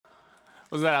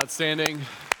Wasn't that outstanding?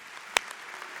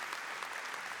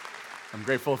 I'm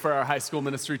grateful for our high school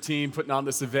ministry team putting on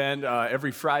this event.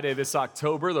 Every Friday this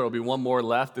October, there will be one more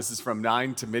left. This is from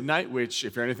 9 to midnight, which,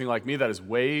 if you're anything like me, that is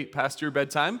way past your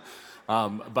bedtime.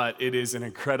 But it is an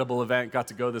incredible event. Got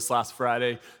to go this last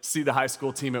Friday, see the high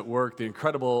school team at work, the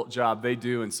incredible job they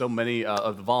do, and so many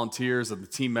of the volunteers and the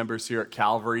team members here at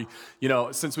Calvary. You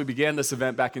know, since we began this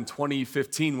event back in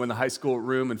 2015 when the high school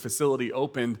room and facility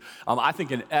opened, I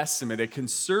think a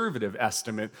conservative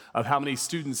estimate of how many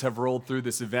students have rolled through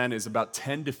this event is about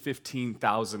 10 to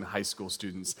 15,000 high school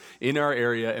students in our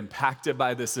area impacted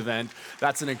by this event.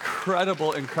 That's an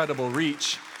incredible, incredible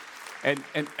reach.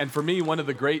 And for me, one of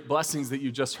the great blessings that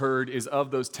you just heard is of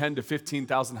those 10 to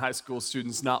 15,000 high school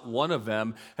students, not one of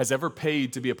them has ever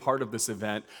paid to be a part of this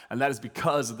event. And that is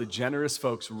because of the generous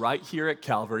folks right here at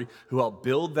Calvary who help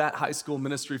build that high school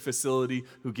ministry facility,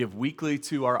 who give weekly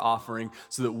to our offering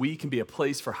so that we can be a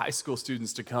place for high school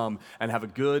students to come and have a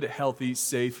good, healthy,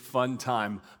 safe, fun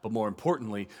time. But more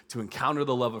importantly, to encounter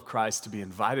the love of Christ, to be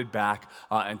invited back,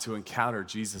 and to encounter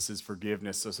Jesus'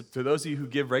 forgiveness. So to those of you who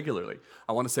give regularly,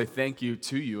 I want to say thank you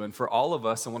to you. And for all of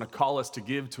us, I want to call us to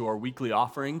give to our weekly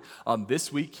offering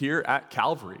this week here at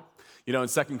Calvary. You know, in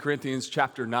 2 Corinthians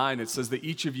chapter 9, it says that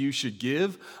each of you should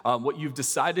give what you've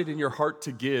decided in your heart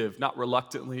to give, not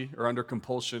reluctantly or under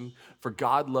compulsion, for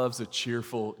God loves a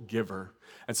cheerful giver.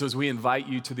 And so as we invite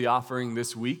you to the offering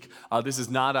this week, this is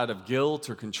not out of guilt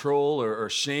or control or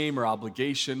shame or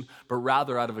obligation, but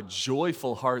rather out of a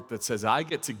joyful heart that says, I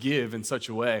get to give in such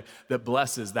a way that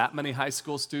blesses that many high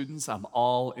school students. I'm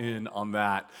all in on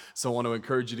that. So I want to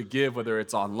encourage you to give, whether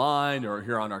it's online or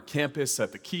here on our campus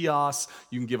at the kiosk.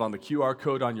 You can give on the QR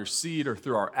code on your seat or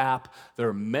through our app. There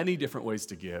are many different ways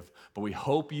to give, but we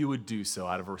hope you would do so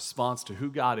out of a response to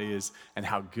who God is and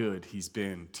how good He's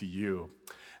been to you.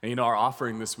 And you know, our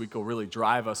offering this week will really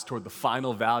drive us toward the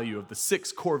final value of the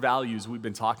 6 core values we've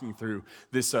been talking through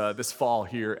this fall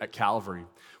here at Calvary.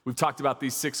 We've talked about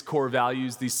these 6 core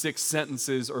values, these 6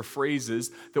 sentences or phrases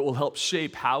that will help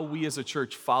shape how we as a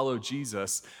church follow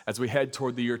Jesus as we head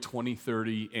toward the year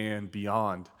 2030 and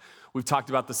beyond. We've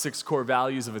talked about the 6 core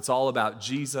values of it's all about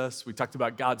Jesus. We talked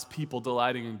about God's people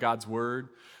delighting in God's word.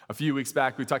 A few weeks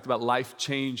back, we talked about life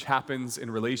change happens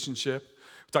in relationship.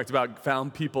 We talked about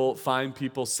found people, find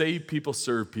people, save people,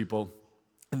 serve people.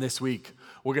 And this week,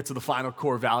 we'll get to the final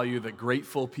core value that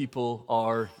grateful people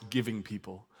are giving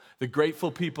people. The grateful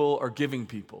people are giving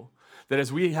people. That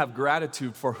as we have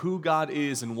gratitude for who God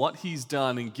is and what He's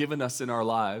done and given us in our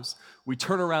lives, we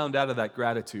turn around out of that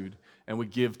gratitude and we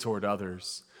give toward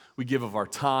others. We give of our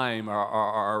time,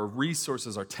 our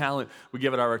resources, our talent. We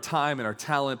give it our time and our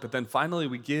talent, but then finally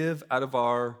we give out of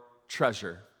our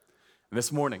treasure. And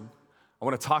this morning, I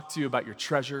want to talk to you about your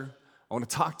treasure. I want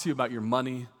to talk to you about your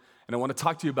money. And I want to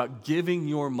talk to you about giving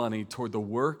your money toward the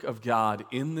work of God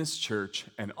in this church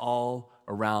and all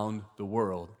around the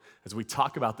world as we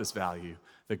talk about this value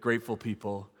that grateful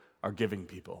people are giving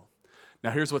people.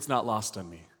 Now, here's what's not lost on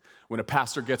me. When a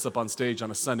pastor gets up on stage on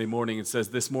a Sunday morning and says,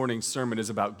 this morning's sermon is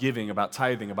about giving, about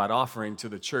tithing, about offering to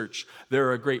the church, there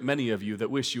are a great many of you that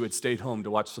wish you had stayed home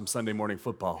to watch some Sunday morning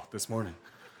football this morning.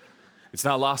 It's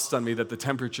not lost on me that the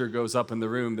temperature goes up in the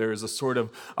room. There is a sort of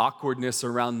awkwardness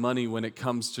around money when it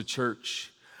comes to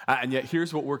church. And yet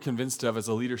here's what we're convinced of as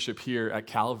a leadership here at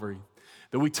Calvary.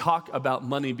 That we talk about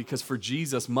money because for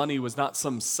Jesus, money was not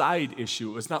some side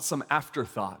issue. It was not some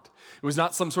afterthought. It was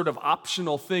not some sort of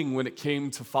optional thing when it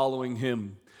came to following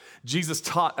Him. Jesus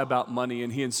taught about money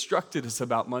and He instructed us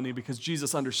about money because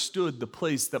Jesus understood the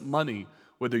place that money,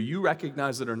 whether you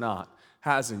recognize it or not,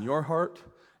 has in your heart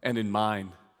and in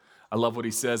mine. I love what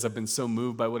He says. I've been so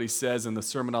moved by what He says in the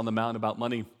Sermon on the Mount about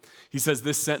money. He says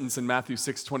this sentence in Matthew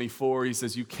 6:24. He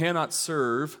says, you cannot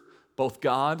serve both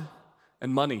God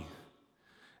and money.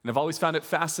 And I've always found it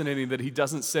fascinating that He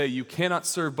doesn't say you cannot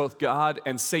serve both God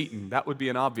and Satan. That would be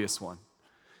an obvious one.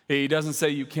 He doesn't say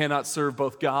you cannot serve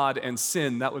both God and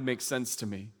sin. That would make sense to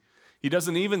me. He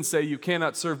doesn't even say you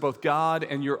cannot serve both God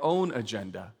and your own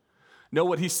agenda. No,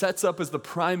 what He sets up as the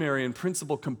primary and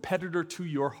principal competitor to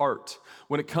your heart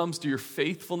when it comes to your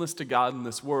faithfulness to God in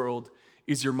this world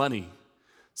is your money.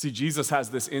 See, Jesus has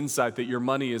this insight that your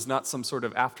money is not some sort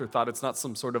of afterthought. It's not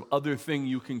some sort of other thing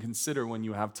you can consider when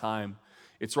you have time.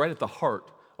 It's right at the heart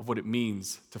of what it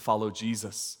means to follow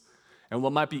Jesus. And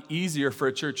what might be easier for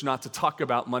a church not to talk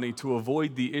about money, to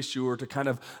avoid the issue or to kind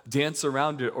of dance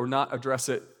around it or not address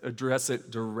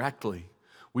it directly.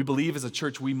 We believe as a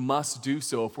church we must do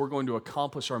so if we're going to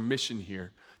accomplish our mission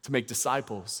here to make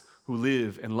disciples who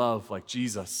live and love like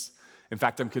Jesus. In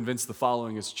fact, I'm convinced the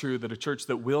following is true, that a church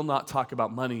that will not talk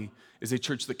about money is a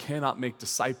church that cannot make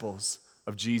disciples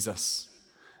of Jesus.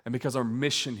 and because our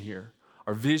mission here,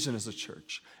 our vision as a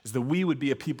church, is that we would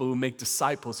be a people who make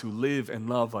disciples who live and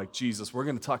love like Jesus. We're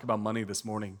going to talk about money this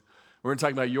morning. We're going to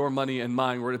talk about your money and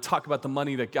mine. We're going to talk about the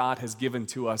money that God has given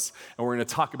to us, and we're going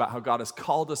to talk about how God has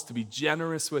called us to be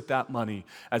generous with that money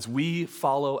as we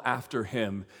follow after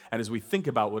him and as we think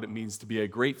about what it means to be a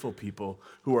grateful people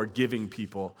who are giving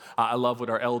people. I love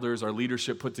what our elders, our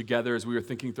leadership put together as we were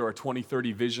thinking through our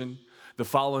 2030 vision. The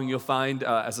following you'll find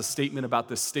as a statement about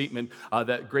this statement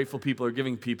that grateful people are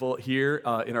giving people. Here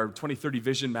in our 2030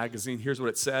 Vision magazine, here's what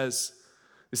it says.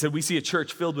 It said, we see a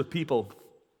church filled with people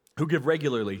who give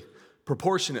regularly,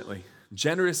 proportionately,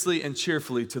 generously, and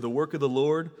cheerfully to the work of the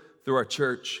Lord through our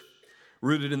church.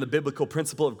 Rooted in the biblical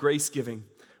principle of grace giving,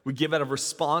 we give out of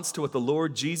response to what the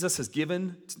Lord Jesus has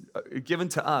given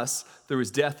to us through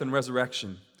his death and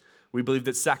resurrection. We believe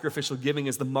that sacrificial giving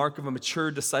is the mark of a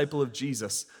mature disciple of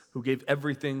Jesus who gave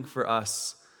everything for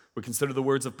us. We consider the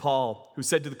words of Paul, who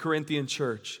said to the Corinthian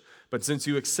church, but since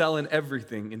you excel in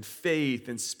everything, in faith,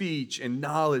 in speech, in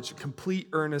knowledge, complete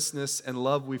earnestness, and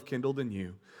love we've kindled in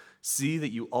you, see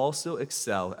that you also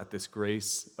excel at this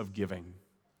grace of giving.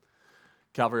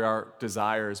 Calvary, our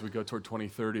desire as we go toward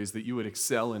 2030 is that you would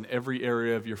excel in every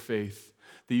area of your faith,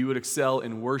 that you would excel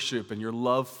in worship and your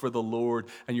love for the Lord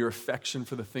and your affection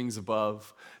for the things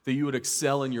above, that you would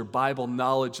excel in your Bible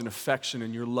knowledge and affection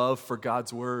and your love for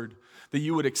God's word, that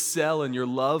you would excel in your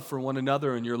love for one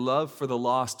another and your love for the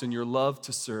lost and your love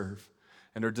to serve.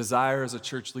 And our desire as a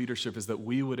church leadership is that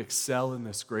we would excel in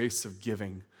this grace of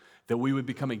giving, that we would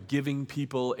become a giving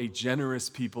people, a generous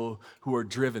people who are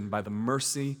driven by the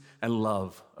mercy and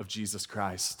love of Jesus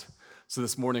Christ. So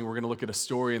this morning, we're going to look at a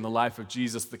story in the life of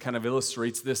Jesus that kind of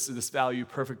illustrates this value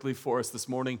perfectly for us this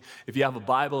morning. If you have a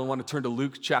Bible and want to turn to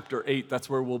Luke chapter 8, that's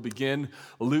where we'll begin.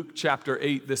 Luke chapter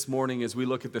 8 this morning as we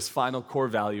look at this final core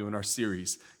value in our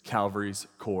series, Calvary's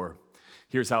Core.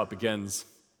 Here's how it begins.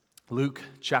 Luke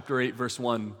chapter 8, verse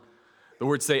 1. The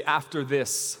words say, after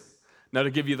this. Now,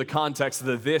 to give you the context,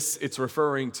 the this it's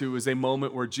referring to is a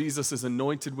moment where Jesus is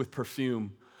anointed with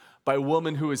perfume by a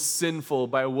woman who is sinful,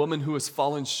 by a woman who has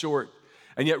fallen short.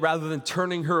 And yet, rather than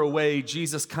turning her away,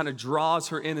 Jesus kind of draws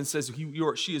her in and says,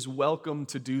 she is welcome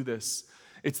to do this.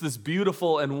 It's this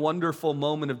beautiful and wonderful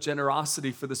moment of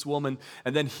generosity for this woman.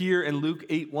 And then here in Luke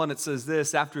 8:1, it says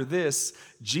this, after this,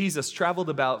 Jesus traveled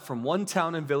about from one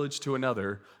town and village to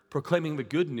another, proclaiming the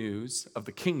good news of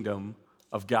the kingdom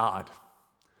of God.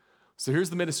 So here's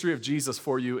the ministry of Jesus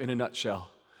for you in a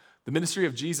nutshell. The ministry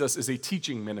of Jesus is a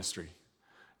teaching ministry.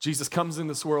 Jesus comes in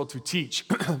this world to teach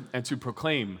and to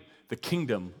proclaim the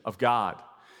kingdom of God.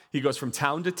 He goes from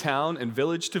town to town and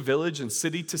village to village and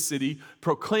city to city,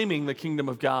 proclaiming the kingdom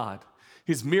of God.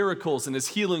 His miracles and his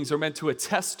healings are meant to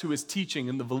attest to his teaching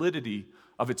and the validity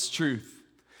of its truth.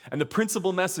 And the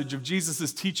principal message of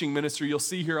Jesus' teaching ministry, you'll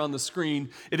see here on the screen,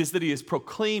 it is that he is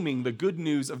proclaiming the good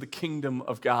news of the kingdom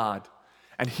of God.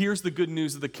 And here's the good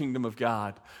news of the kingdom of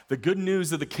God. The good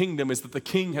news of the kingdom is that the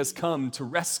king has come to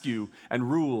rescue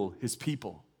and rule his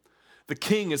people. The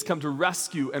king has come to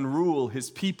rescue and rule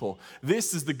his people.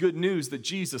 This is the good news that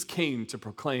Jesus came to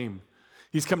proclaim.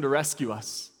 He's come to rescue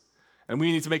us. And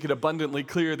we need to make it abundantly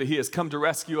clear that he has come to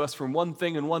rescue us from one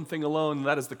thing and one thing alone, and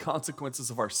that is the consequences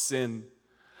of our sin.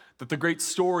 That the great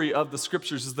story of the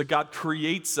scriptures is that God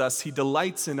creates us, he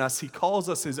delights in us, he calls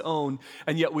us his own,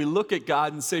 and yet we look at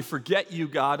God and say, forget you,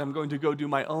 God, I'm going to go do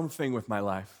my own thing with my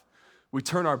life. We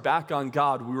turn our back on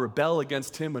God, we rebel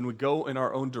against him, and we go in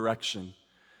our own direction.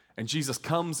 And Jesus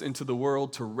comes into the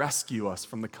world to rescue us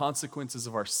from the consequences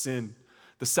of our sin,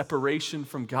 the separation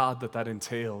from God that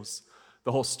entails.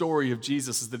 The whole story of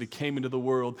Jesus is that he came into the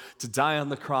world to die on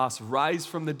the cross, rise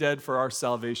from the dead for our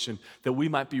salvation, that we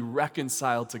might be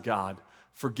reconciled to God,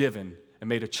 forgiven, and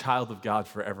made a child of God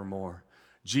forevermore.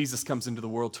 Jesus comes into the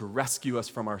world to rescue us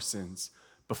from our sins.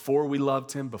 Before we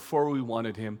loved him, before we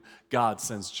wanted him, God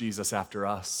sends Jesus after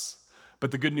us.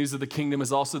 But the good news of the kingdom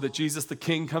is also that Jesus the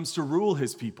King comes to rule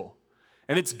his people.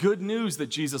 And it's good news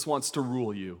that Jesus wants to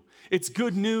rule you. It's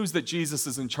good news that Jesus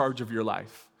is in charge of your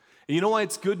life. And you know why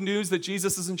it's good news that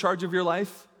Jesus is in charge of your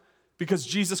life? Because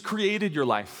Jesus created your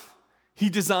life. He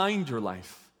designed your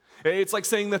life. It's like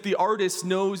saying that the artist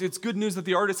knows, it's good news that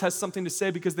the artist has something to say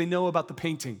because they know about the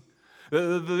painting.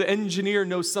 The engineer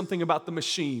knows something about the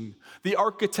machine. The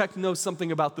architect knows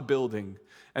something about the building.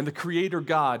 And the creator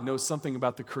God knows something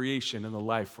about the creation and the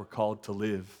life we're called to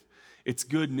live. It's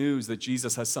good news that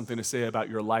Jesus has something to say about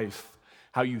your life,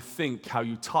 how you think, how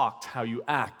you talk, how you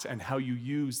act, and how you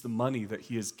use the money that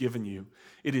he has given you.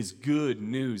 It is good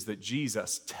news that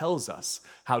Jesus tells us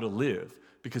how to live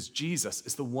because Jesus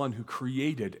is the one who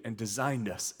created and designed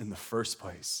us in the first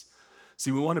place.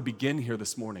 See, we want to begin here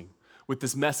this morning with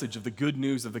this message of the good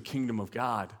news of the kingdom of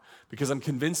God. Because I'm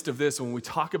convinced of this, and when we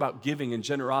talk about giving and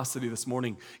generosity this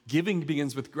morning, giving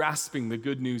begins with grasping the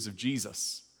good news of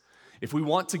Jesus. If we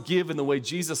want to give in the way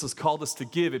Jesus has called us to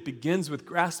give, it begins with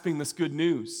grasping this good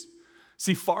news.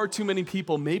 See, far too many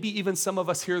people, maybe even some of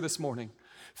us here this morning,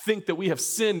 think that we have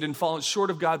sinned and fallen short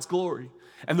of God's glory.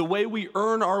 And the way we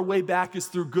earn our way back is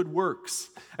through good works.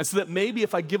 And so that maybe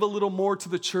if I give a little more to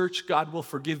the church, God will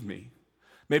forgive me.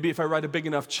 Maybe if I write a big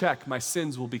enough check, my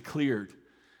sins will be cleared.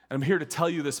 And I'm here to tell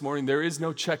you this morning, there is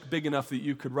no check big enough that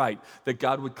you could write that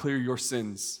God would clear your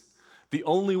sins. The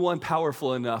only one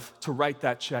powerful enough to write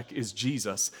that check is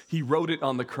Jesus. He wrote it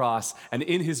on the cross, and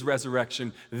in his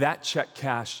resurrection, that check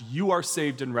cashed. You are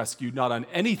saved and rescued, not on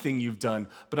anything you've done,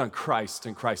 but on Christ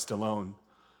and Christ alone.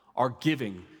 Our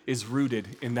giving is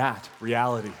rooted in that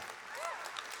reality.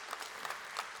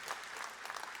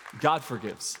 God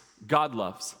forgives, God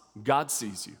loves, God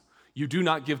sees you. You do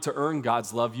not give to earn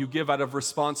God's love. You give out of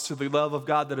response to the love of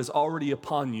God that is already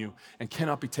upon you and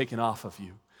cannot be taken off of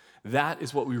you. That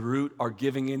is what we root our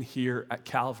giving in here at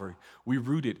Calvary. We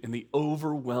root it in the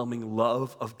overwhelming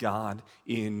love of God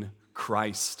in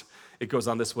Christ. It goes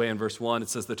on this way in verse 1. It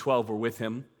says the 12 were with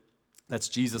him. That's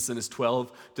Jesus and his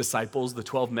 12 disciples, the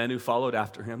 12 men who followed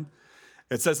after him.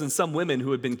 It says, and some women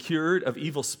who had been cured of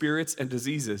evil spirits and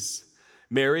diseases.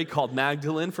 Mary, called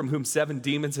Magdalene, from whom 7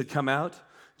 demons had come out.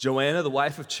 Joanna, the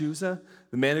wife of Chuza,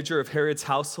 the manager of Herod's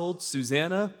household.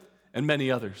 Susanna, and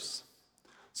many others.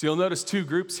 So you'll notice 2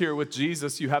 groups here with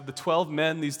Jesus. You have the 12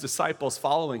 men, these disciples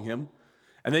following him.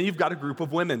 And then you've got a group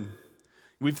of women.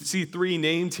 We see 3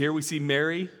 named here. We see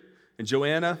Mary and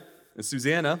Joanna and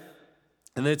Susanna.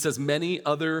 And then it says many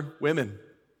other women.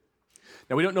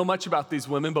 Now, we don't know much about these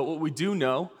women, but what we do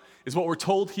know is what we're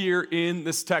told here in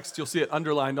this text. You'll see it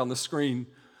underlined on the screen.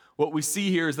 What we see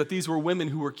here is that these were women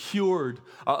who were cured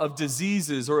of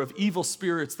diseases or of evil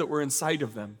spirits that were inside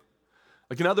of them.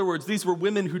 Like, in other words, these were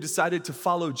women who decided to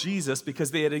follow Jesus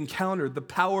because they had encountered the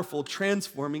powerful,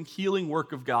 transforming, healing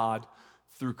work of God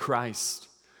through Christ.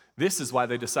 This is why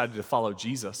they decided to follow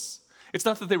Jesus. It's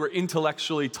not that they were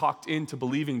intellectually talked into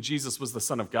believing Jesus was the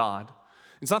Son of God.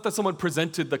 It's not that someone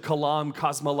presented the Kalam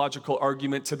cosmological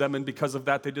argument to them, and because of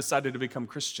that, they decided to become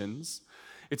Christians.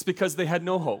 It's because they had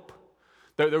no hope.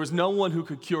 There was no one who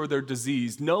could cure their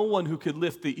disease, no one who could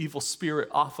lift the evil spirit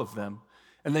off of them.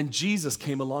 And then Jesus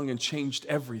came along and changed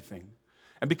everything.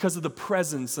 And because of the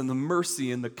presence and the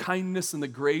mercy and the kindness and the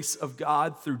grace of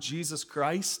God through Jesus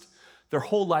Christ, their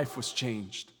whole life was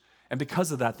changed. And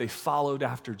because of that, they followed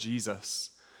after Jesus.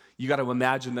 You got to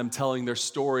imagine them telling their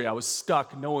story. I was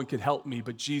stuck, no one could help me,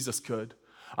 but Jesus could.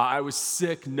 I was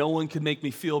sick, no one could make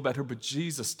me feel better, but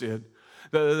Jesus did.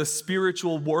 The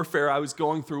spiritual warfare I was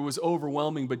going through was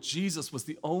overwhelming, but Jesus was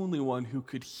the only one who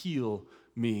could heal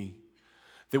me.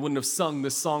 They wouldn't have sung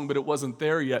this song, but it wasn't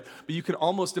there yet. But you could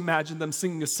almost imagine them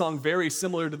singing a song very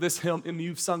similar to this hymn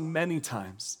you've sung many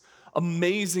times.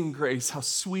 Amazing grace, how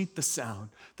sweet the sound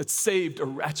that saved a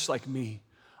wretch like me.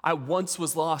 I once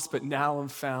was lost, but now I'm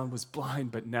found, was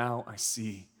blind, but now I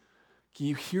see. Can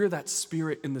you hear that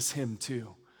spirit in this hymn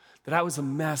too? That I was a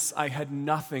mess, I had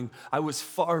nothing, I was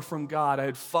far from God, I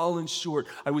had fallen short,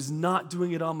 I was not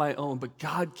doing it on my own, but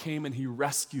God came and he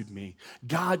rescued me.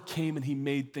 God came and he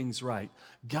made things right.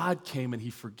 God came and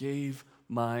he forgave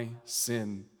my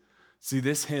sin. See,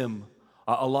 this hymn,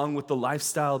 along with the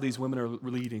lifestyle these women are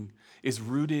leading, is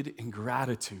rooted in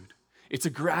gratitude. It's a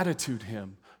gratitude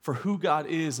hymn for who God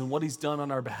is and what he's done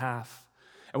on our behalf.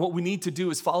 And what we need to do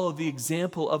is follow the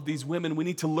example of these women. We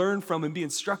need to learn from and be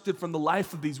instructed from the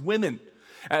life of these women.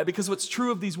 Because what's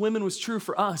true of these women was true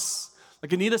for us.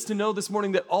 Like, I need us to know this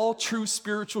morning that all true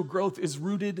spiritual growth is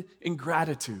rooted in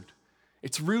gratitude.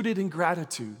 It's rooted in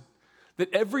gratitude.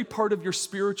 That every part of your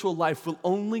spiritual life will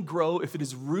only grow if it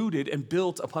is rooted and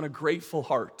built upon a grateful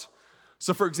heart.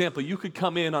 So, for example, you could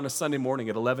come in on a Sunday morning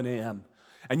at 11 a.m.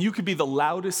 and you could be the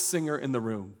loudest singer in the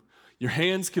room. Your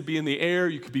hands could be in the air,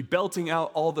 you could be belting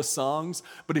out all the songs,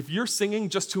 but if you're singing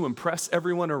just to impress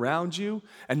everyone around you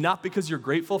and not because you're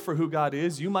grateful for who God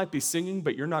is, you might be singing,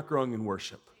 but you're not growing in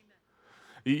worship.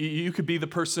 You could be the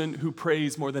person who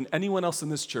prays more than anyone else in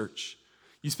this church.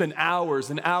 You spend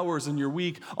hours and hours in your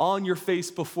week on your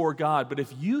face before God, but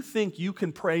if you think you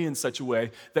can pray in such a way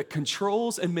that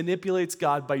controls and manipulates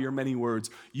God by your many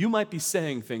words, you might be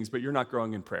saying things, but you're not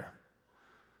growing in prayer.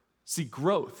 See,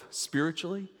 growth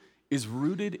spiritually is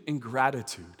rooted in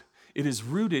gratitude. It is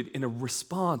rooted in a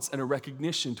response and a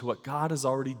recognition to what God has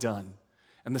already done.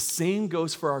 And the same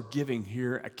goes for our giving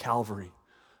here at Calvary.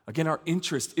 Again, our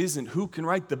interest isn't who can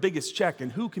write the biggest check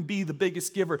and who can be the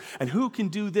biggest giver and who can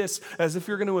do this as if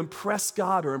you're going to impress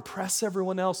God or impress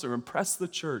everyone else or impress the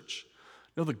church.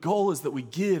 No, the goal is that we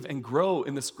give and grow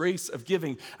in this grace of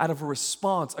giving out of a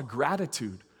response, a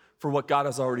gratitude for what God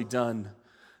has already done.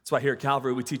 That's why here at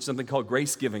Calvary we teach something called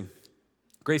grace giving.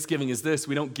 Grace giving is this: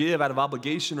 we don't give out of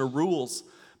obligation or rules,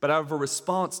 but out of a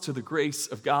response to the grace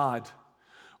of God.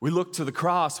 We look to the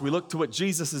cross, we look to what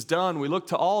Jesus has done, we look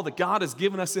to all that God has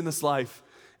given us in this life,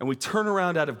 and we turn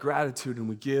around out of gratitude and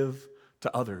we give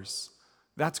to others.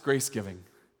 That's grace giving.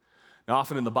 Now,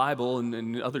 often in the Bible and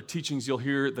in other teachings, you'll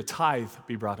hear the tithe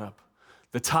be brought up.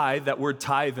 The tithe, that word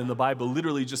tithe in the Bible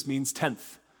literally just means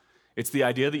tenth. It's the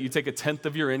idea that you take a tenth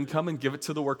of your income and give it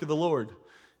to the work of the Lord.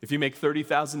 If you make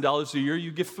 $30,000 a year,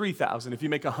 you give $3,000. If you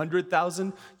make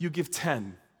 $100,000, you give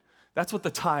 10. That's what the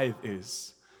tithe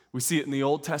is. We see it in the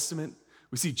Old Testament.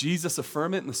 We see Jesus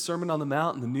affirm it in the Sermon on the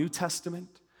Mount in the New Testament.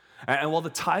 And while the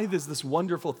tithe is this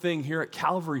wonderful thing here at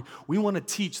Calvary, we want to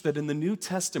teach that in the New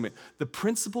Testament, the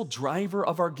principal driver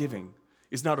of our giving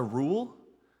is not a rule,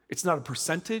 it's not a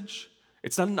percentage,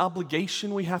 it's not an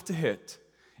obligation we have to hit.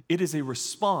 It is a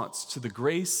response to the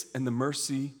grace and the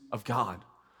mercy of God.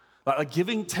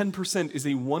 Giving 10% is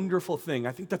a wonderful thing.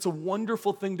 I think that's a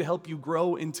wonderful thing to help you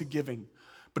grow into giving.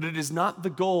 But it is not the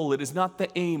goal, it is not the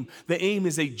aim. The aim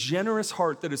is a generous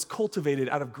heart that is cultivated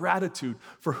out of gratitude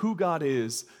for who God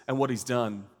is and what He's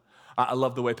done. I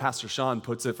love the way Pastor Sean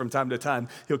puts it. From time to time,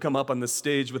 he'll come up on the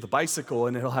stage with a bicycle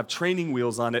and he'll have training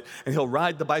wheels on it, and he'll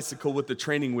ride the bicycle with the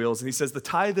training wheels. And he says the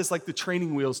tithe is like the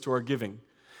training wheels to our giving.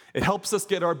 It helps us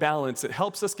get our balance. It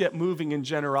helps us get moving in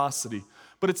generosity,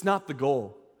 but it's not the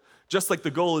goal. Just like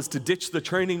the goal is to ditch the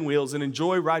training wheels and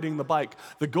enjoy riding the bike,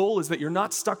 the goal is that you're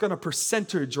not stuck on a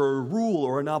percentage or a rule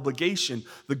or an obligation.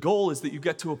 The goal is that you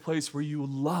get to a place where you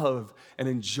love and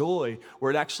enjoy, where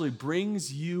it actually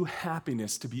brings you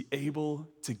happiness to be able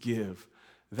to give.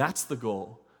 That's the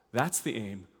goal. That's the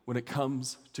aim when it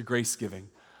comes to grace giving.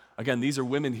 Again, these are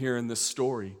women here in this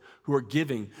story who are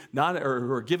giving, who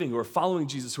are following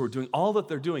Jesus, who are doing all that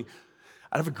they're doing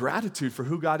out of a gratitude for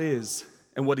who God is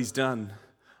and what He's done.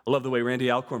 I love the way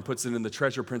Randy Alcorn puts it in the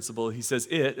treasure principle. He says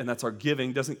and that's our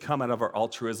giving, doesn't come out of our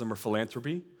altruism or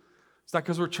philanthropy. It's not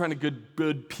because we're trying to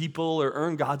good people or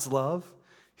earn God's love.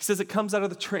 He says it comes out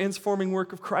of the transforming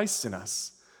work of Christ in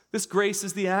us. This grace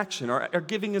is the action. Our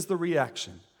giving is the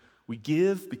reaction. We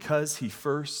give because He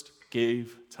first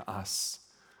gave to us.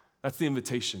 That's the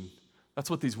invitation. That's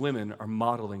what these women are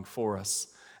modeling for us.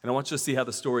 And I want you to see how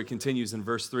the story continues in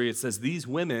verse 3. It says, these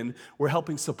women were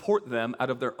helping support them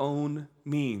out of their own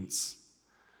means.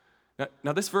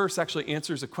 Now this verse actually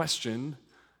answers a question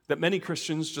that many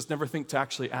Christians just never think to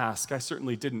actually ask. I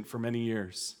certainly didn't for many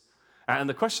years. And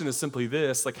the question is simply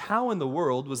this, how in the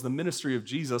world was the ministry of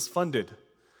Jesus funded?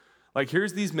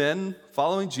 Here's these men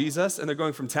following Jesus, and they're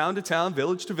going from town to town,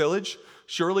 village to village.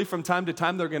 Surely from time to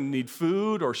time, they're going to need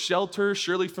food or shelter.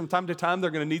 Surely from time to time,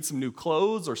 they're going to need some new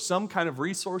clothes or some kind of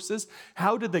resources.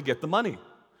 How did they get the money?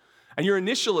 And your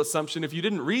initial assumption, if you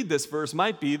didn't read this verse,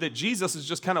 might be that Jesus is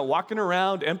just kind of walking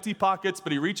around, empty pockets,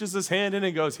 but He reaches His hand in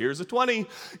and goes, here's a 20,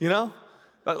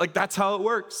 that's how it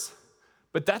works.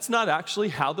 But that's not actually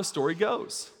how the story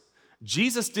goes.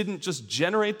 Jesus didn't just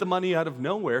generate the money out of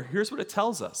nowhere. Here's what it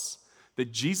tells us,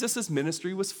 that Jesus'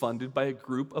 ministry was funded by a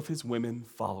group of His women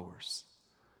followers.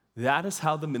 That is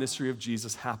how the ministry of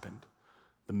Jesus happened.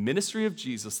 The ministry of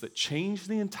Jesus that changed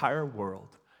the entire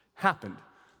world happened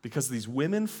because these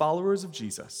women followers of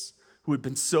Jesus, who had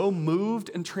been so moved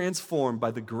and transformed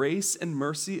by the grace and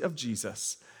mercy of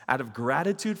Jesus, out of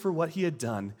gratitude for what He had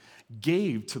done,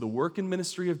 gave to the work and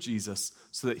ministry of Jesus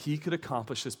so that He could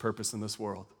accomplish His purpose in this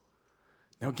world.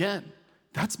 Now again,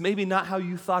 that's maybe not how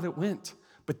you thought it went,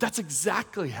 but that's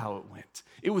exactly how it went.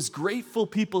 It was grateful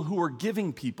people who were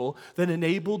giving people that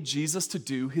enabled Jesus to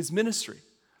do His ministry.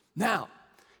 Now,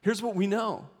 here's what we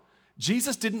know.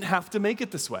 Jesus didn't have to make it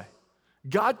this way.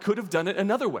 God could have done it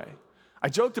another way. I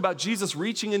joked about Jesus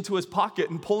reaching into His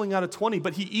pocket and pulling out a 20,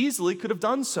 but He easily could have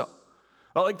done so.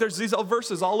 There's these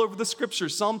verses all over the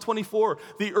scriptures. Psalm 24,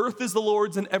 the earth is the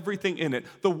Lord's and everything in it,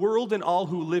 the world and all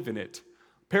who live in it.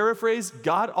 Paraphrase,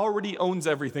 God already owns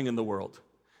everything in the world.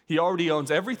 He already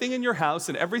owns everything in your house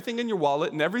and everything in your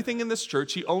wallet and everything in this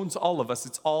church. He owns all of us.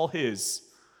 It's all His.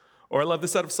 Or I love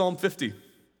this out of Psalm 50.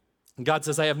 God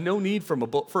says, I have no need for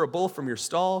a bull from your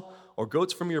stall or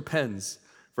goats from your pens.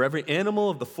 For every animal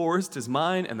of the forest is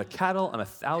mine and the cattle on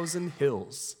 1,000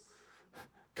 hills.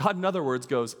 God, in other words,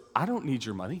 goes, I don't need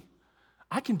your money.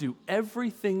 I can do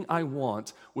everything I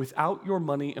want without your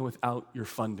money and without your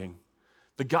funding.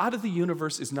 The God of the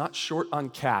universe is not short on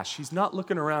cash. He's not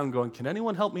looking around going, can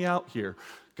anyone help me out here?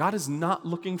 God is not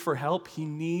looking for help. He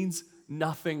needs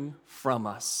nothing from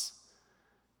us.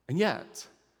 And yet,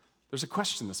 there's a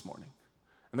question this morning.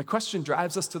 And the question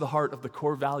drives us to the heart of the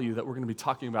core value that we're going to be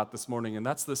talking about this morning, and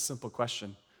that's this simple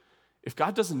question. If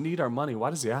God doesn't need our money, why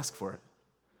does he ask for it?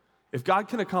 If God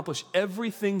can accomplish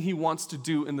everything he wants to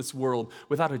do in this world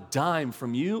without a dime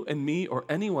from you and me or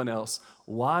anyone else,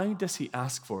 why does he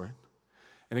ask for it?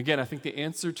 And again, I think the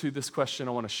answer to this question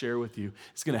I want to share with you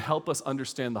is going to help us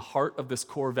understand the heart of this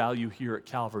core value here at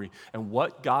Calvary and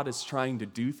what God is trying to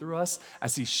do through us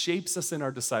as he shapes us in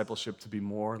our discipleship to be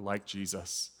more like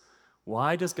Jesus.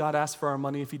 Why does God ask for our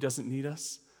money if he doesn't need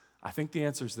us? I think the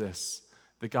answer is this,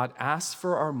 that God asks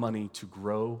for our money to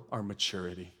grow our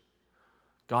maturity.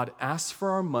 God asks for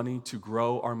our money to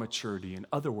grow our maturity. In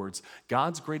other words,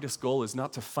 God's greatest goal is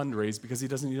not to fundraise because he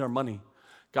doesn't need our money.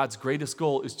 God's greatest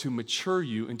goal is to mature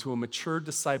you into a mature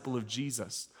disciple of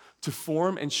Jesus, to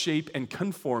form and shape and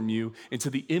conform you into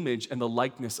the image and the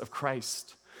likeness of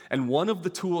Christ. And one of the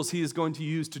tools he is going to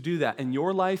use to do that in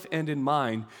your life and in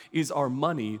mine is our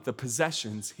money, the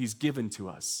possessions he's given to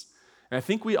us. And I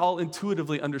think we all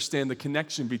intuitively understand the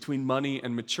connection between money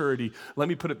and maturity. Let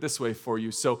me put it this way for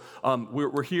you. So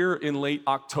we're here in late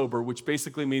October, which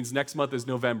basically means next month is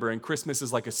November, and Christmas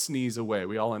is like a sneeze away.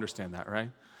 We all understand that, right?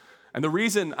 And the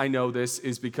reason I know this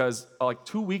is because like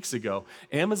 2 weeks ago,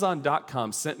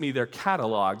 Amazon.com sent me their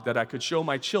catalog that I could show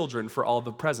my children for all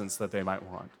the presents that they might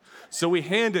want. So we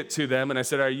hand it to them, and I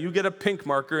said, all right, you get a pink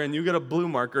marker and you get a blue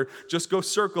marker. Just go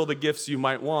circle the gifts you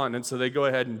might want. And so they go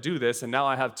ahead and do this, and now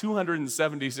I have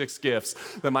 276 gifts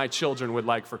that my children would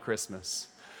like for Christmas.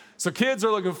 So kids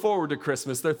are looking forward to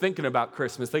Christmas. They're thinking about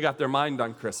Christmas. They got their mind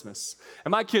on Christmas.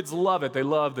 And my kids love it. They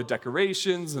love the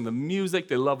decorations and the music.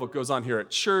 They love what goes on here at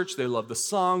church. They love the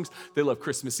songs. They love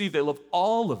Christmas Eve. They love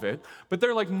all of it. But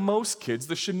they're like most kids.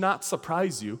 This should not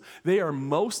surprise you. They are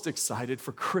most excited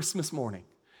for Christmas morning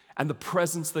and the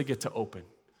presents they get to open.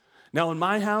 Now in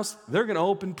my house, they're going to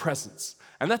open presents.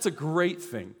 And that's a great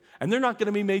thing. And they're not going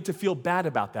to be made to feel bad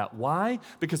about that. Why?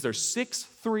 Because they're 6,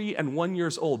 3, and 1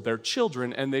 years old. They're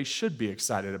children, and they should be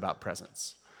excited about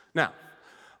presents. Now,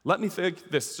 let me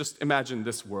think this. Just imagine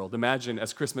this world. Imagine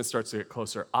as Christmas starts to get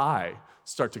closer, I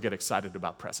start to get excited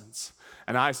about presents.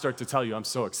 And I start to tell you, I'm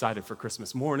so excited for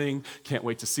Christmas morning. Can't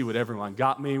wait to see what everyone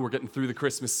got me. We're getting through the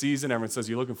Christmas season. Everyone says,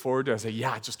 you looking forward to it? I say,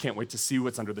 yeah, I just can't wait to see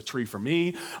what's under the tree for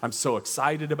me. I'm so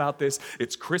excited about this.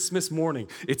 It's Christmas morning.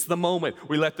 It's the moment.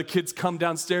 We let the kids come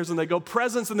downstairs and they go,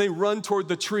 presents, and they run toward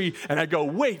the tree. And I go,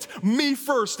 wait, me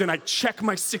first. And I check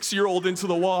my 6-year-old into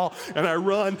the wall and I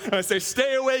run and I say,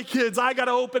 stay away, kids. I got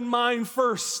to open mine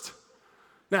first.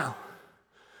 Now,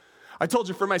 I told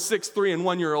you for my 6, 3, and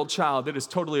 1-year-old child, it is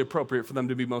totally appropriate for them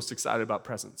to be most excited about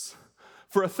presents.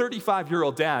 For a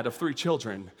 35-year-old dad of 3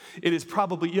 children, it is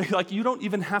probably, like you don't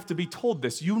even have to be told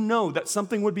this. You know that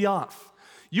something would be off.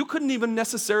 You couldn't even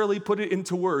necessarily put it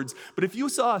into words, but if you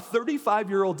saw a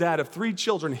 35-year-old dad of 3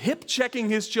 children hip-checking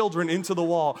his children into the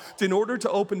wall in order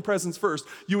to open presents first,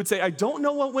 you would say, I don't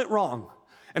know what went wrong,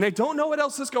 and I don't know what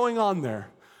else is going on there,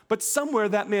 but somewhere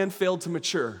that man failed to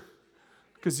mature.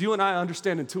 Because you and I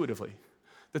understand intuitively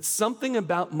that something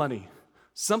about money,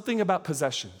 something about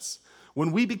possessions,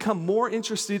 when we become more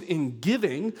interested in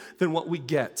giving than what we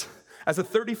get. As a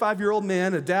 35-year-old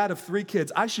man, a dad of 3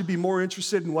 kids, I should be more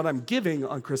interested in what I'm giving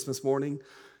on Christmas morning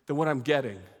than what I'm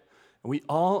getting. And we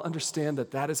all understand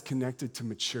that that is connected to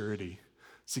maturity.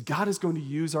 See, God is going to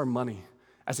use our money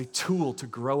as a tool to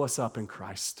grow us up in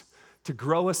Christ, to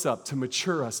grow us up, to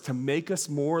mature us, to make us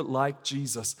more like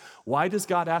Jesus. Why does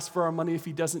God ask for our money if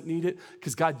he doesn't need it?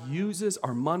 Because God uses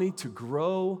our money to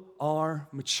grow our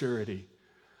maturity.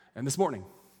 And this morning,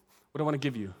 what I want to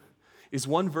give you is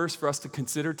one verse for us to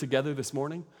consider together this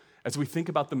morning as we think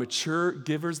about the mature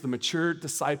givers, the mature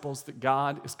disciples that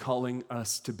God is calling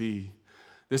us to be.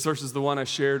 This verse is the one I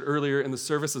shared earlier in the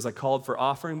service as I called for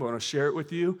offering, but I want to share it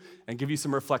with you and give you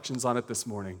some reflections on it this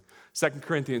morning. 2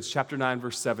 Corinthians chapter 9,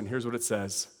 verse 7, here's what it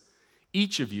says.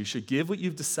 Each of you should give what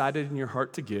you've decided in your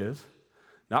heart to give,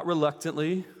 not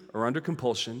reluctantly or under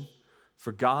compulsion,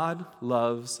 for God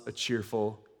loves a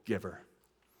cheerful giver.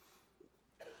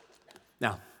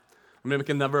 Now, I'm going to make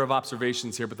a number of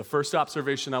observations here, but the first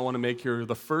observation I want to make here are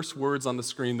the first words on the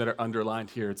screen that are underlined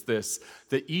here. It's this,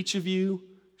 that each of you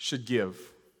should give.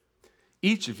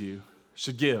 Each of you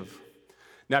should give.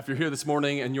 Now, if you're here this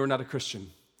morning and you're not a Christian,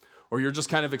 or you're just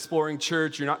kind of exploring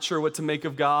church, you're not sure what to make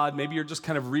of God, maybe you're just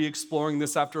kind of re-exploring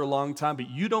this after a long time, but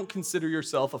you don't consider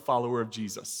yourself a follower of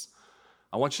Jesus,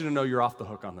 I want you to know you're off the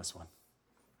hook on this one.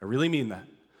 I really mean that.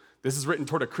 This is written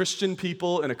toward a Christian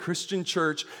people and a Christian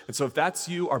church, and so if that's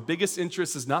you, our biggest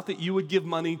interest is not that you would give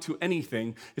money to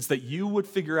anything, it's that you would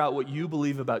figure out what you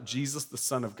believe about Jesus, the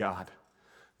Son of God.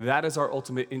 That is our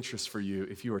ultimate interest for you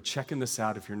if you are checking this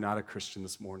out, if you're not a Christian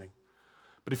this morning.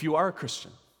 But if you are a Christian,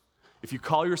 If you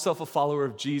call yourself a follower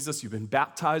of Jesus, you've been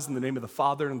baptized in the name of the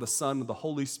Father and the Son and the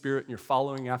Holy Spirit, and you're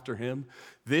following after him,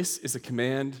 this is a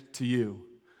command to you.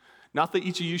 Not that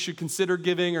each of you should consider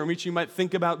giving, or each of you might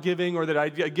think about giving, or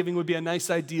that giving would be a nice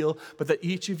ideal, but that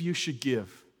each of you should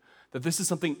give. That this is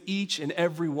something each and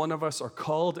every one of us are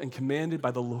called and commanded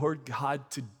by the Lord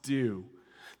God to do.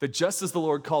 That just as the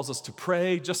Lord calls us to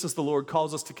pray, just as the Lord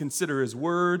calls us to consider his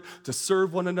word, to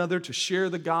serve one another, to share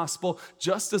the gospel,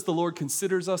 just as the Lord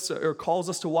considers us or calls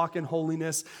us to walk in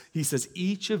holiness, he says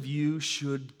each of you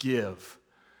should give.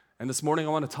 And this morning I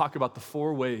want to talk about the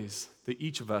 4 ways that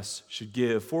each of us should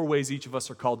give. 4 ways each of us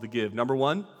are called to give. Number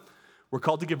 1, we're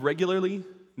called to give regularly,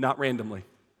 not randomly.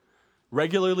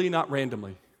 Regularly, not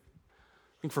randomly.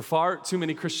 I think for far too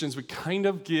many Christians, we kind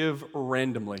of give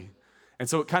randomly. And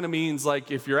so it kind of means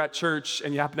like if you're at church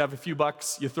and you happen to have a few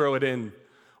bucks, you throw it in.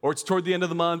 Or it's toward the end of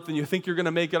the month and you think you're going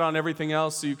to make it on everything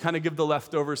else, so you kind of give the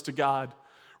leftovers to God.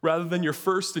 Rather than your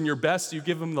first and your best, you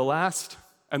give him the last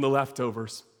and the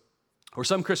leftovers. Or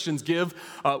some Christians give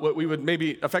what we would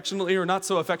maybe affectionately or not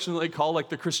so affectionately call like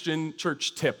the Christian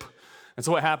church tip. And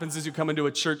so what happens is you come into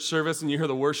a church service and you hear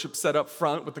the worship set up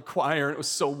front with the choir, and it was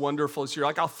so wonderful. So you're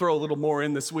like, I'll throw a little more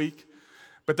in this week.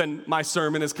 But then my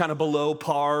sermon is kind of below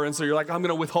par, and so you're like, I'm going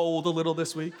to withhold a little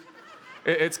this week.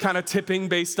 It's kind of tipping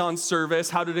based on service.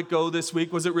 How did it go this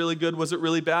week? Was it really good? Was it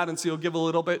really bad? And so you'll give a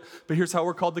little bit. But here's how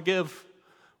we're called to give.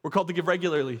 We're called to give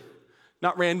regularly,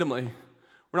 not randomly.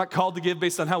 We're not called to give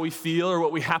based on how we feel or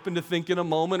what we happen to think in a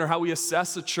moment or how we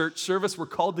assess a church service. We're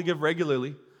called to give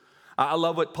regularly. I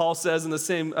love what Paul says in the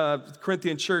same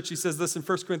Corinthian church. He says this in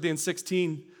 1 Corinthians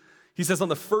 16. He says, on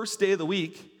the first day of the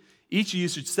week, each of you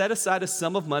should set aside a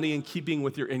sum of money in keeping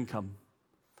with your income.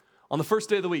 On the first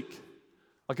day of the week,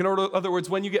 like in other words,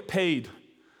 when you get paid,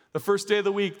 the first day of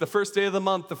the week, the first day of the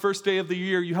month, the first day of the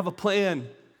year, you have a plan.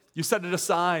 You set it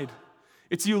aside.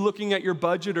 It's you looking at your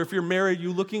budget, or if you're married,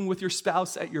 you looking with your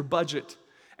spouse at your budget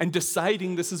and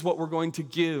deciding this is what we're going to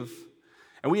give.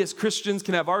 And we as Christians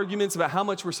can have arguments about how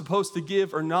much we're supposed to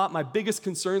give or not. My biggest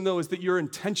concern, though, is that you're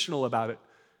intentional about it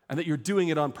and that you're doing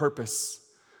it on purpose.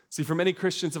 See, for many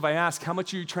Christians, if I ask, how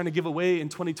much are you trying to give away in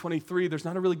 2023, there's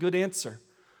not a really good answer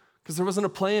because there wasn't a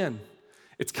plan.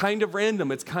 It's kind of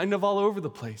random. It's kind of all over the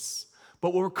place.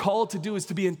 But what we're called to do is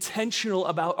to be intentional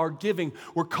about our giving.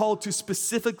 We're called to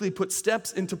specifically put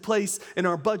steps into place in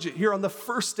our budget. Here on the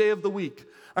first day of the week,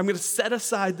 I'm going to set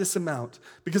aside this amount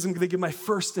because I'm going to give my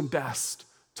first and best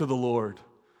to the Lord.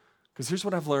 Because here's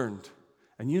what I've learned,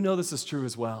 and you know this is true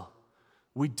as well.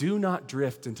 We do not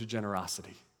drift into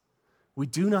generosity. We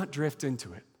do not drift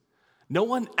into it. No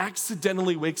one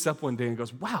accidentally wakes up one day and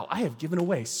goes, wow, I have given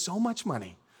away so much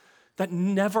money. That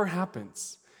never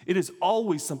happens. It is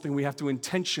always something we have to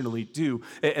intentionally do.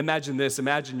 Imagine this.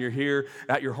 Imagine you're here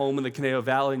at your home in the Conejo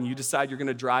Valley and you decide you're going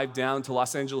to drive down to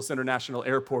Los Angeles International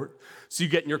Airport. So you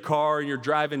get in your car and you're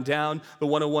driving down the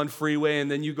 101 freeway,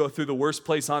 and then you go through the worst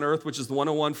place on earth, which is the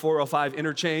 101-405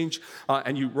 interchange,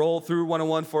 and you roll through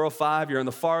 101-405. You're in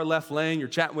the far left lane. You're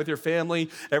chatting with your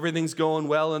family. Everything's going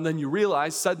well, and then you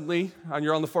realize suddenly, when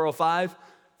you're on the 405,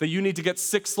 that you need to get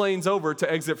 6 lanes over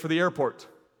to exit for the airport.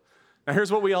 Now,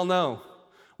 here's what we all know.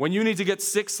 When you need to get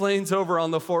 6 lanes over on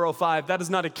the 405, that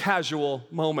is not a casual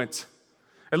moment.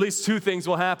 At least 2 things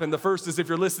will happen. The first is if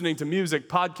you're listening to music,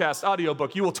 podcast,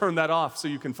 audiobook, you will turn that off so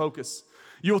you can focus.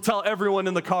 You will tell everyone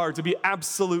in the car to be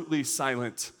absolutely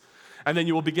silent. And then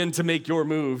you will begin to make your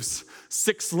moves.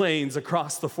 6 lanes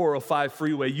across the 405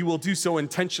 freeway. You will do so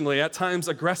intentionally, at times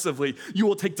aggressively. You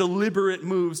will take deliberate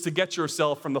moves to get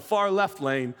yourself from the far left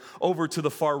lane over to the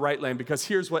far right lane, because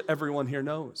here's what everyone here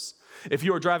knows. If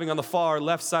you are driving on the far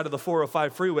left side of the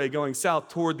 405 freeway going south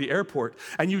toward the airport,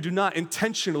 and you do not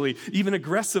intentionally, even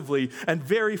aggressively, and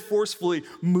very forcefully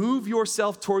move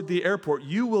yourself toward the airport,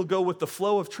 you will go with the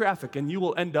flow of traffic and you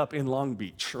will end up in Long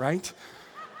Beach, right?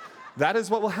 That is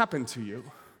what will happen to you.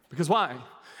 Because why?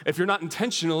 If you're not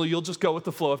intentional, you'll just go with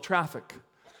the flow of traffic.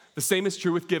 The same is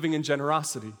true with giving and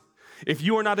generosity. If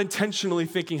you are not intentionally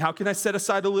thinking, how can I set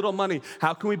aside a little money?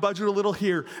 How can we budget a little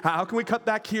here? How can we cut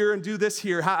back here and do this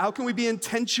here? How can we be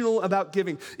intentional about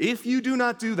giving? If you do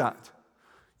not do that,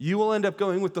 you will end up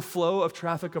going with the flow of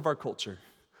traffic of our culture.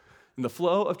 And the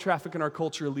flow of traffic in our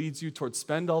culture leads you towards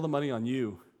spend all the money on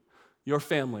you, your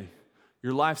family,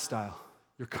 your lifestyle,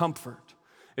 your comfort.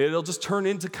 It'll just turn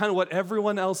into kind of what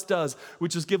everyone else does,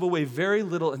 which is give away very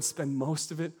little and spend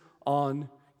most of it on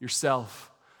yourself.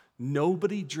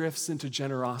 Nobody drifts into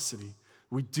generosity.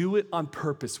 We do it on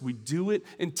purpose. We do it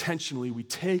intentionally. We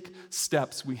take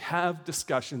steps. We have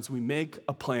discussions. We make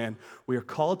a plan. We are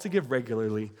called to give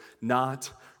regularly,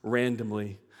 not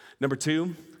randomly. Number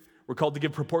 2, we're called to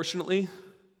give proportionately,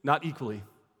 not equally.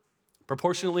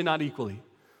 Proportionally, not equally.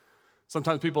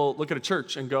 Sometimes people look at a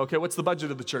church and go, okay, what's the budget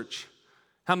of the church?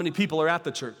 How many people are at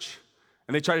the church?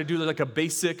 And they try to do like a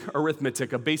basic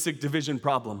arithmetic, a basic division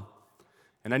problem.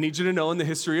 And I need you to know in the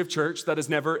history of church, that has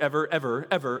never, ever, ever,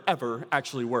 ever, ever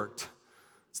actually worked.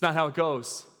 It's not how it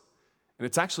goes. And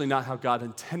it's actually not how God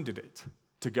intended it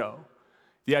to go.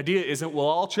 The idea isn't we'll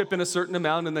all chip in a certain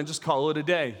amount and then just call it a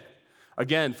day.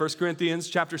 Again, 1 Corinthians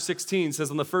chapter 16 says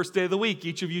on the first day of the week,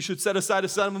 each of you should set aside a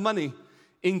sum of money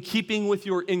in keeping with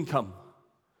your income.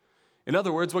 In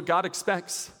other words, what God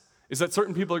expects is that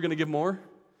certain people are going to give more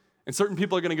and certain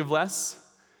people are going to give less,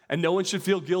 and no one should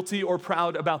feel guilty or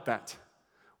proud about that.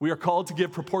 We are called to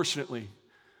give proportionately.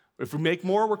 If we make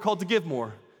more, we're called to give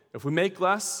more. If we make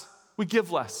less, we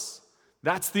give less.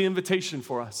 That's the invitation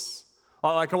for us.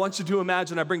 Like I want you to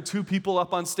imagine I bring two people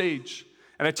up on stage,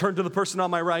 and I turn to the person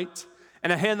on my right,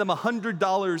 and I hand them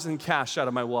 $100 in cash out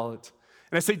of my wallet.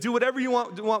 And I say, do whatever you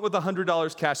want with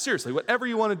 $100 cash. Seriously, whatever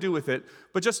you want to do with it,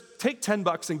 but just take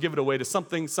 $10 and give it away to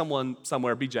something, someone,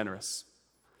 somewhere. Be generous.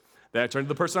 Then I turn to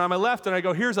the person on my left, and I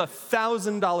go, here's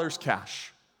 $1,000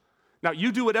 cash. Now,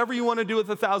 you do whatever you want to do with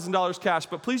 $1,000 cash,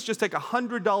 but please just take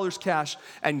 $100 cash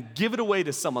and give it away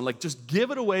to someone. Like, just give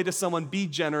it away to someone. Be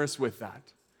generous with that.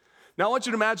 Now, I want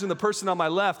you to imagine the person on my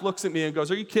left looks at me and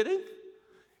goes, are you kidding?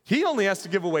 He only has to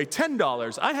give away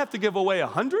 $10. I have to give away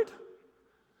 $100?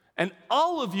 And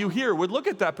all of you here would look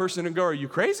at that person and go, are you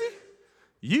crazy?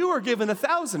 You are given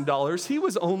 $1,000. He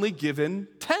was only given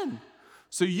 $10.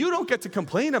 So you don't get to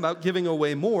complain about giving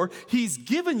away more. He's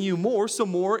given you more, so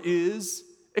more is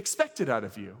expected out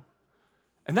of you.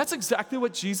 And that's exactly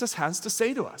what Jesus has to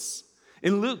say to us.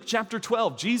 In Luke chapter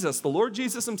 12, Jesus, the Lord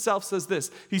Jesus himself says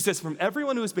this. He says, from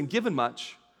everyone who has been given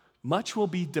much, much will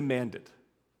be demanded.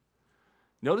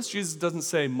 Notice Jesus doesn't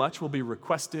say much will be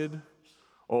requested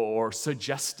or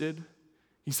suggested.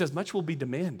 He says much will be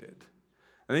demanded.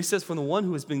 And he says from the one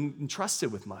who has been entrusted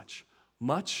with much,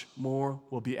 much more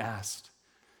will be asked.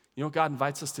 You know what God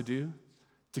invites us to do?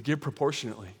 To give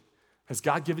proportionately. Has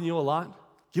God given you a lot?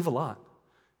 Give a lot.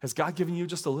 Has God given you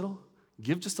just a little?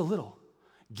 Give just a little.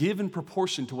 Give in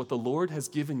proportion to what the Lord has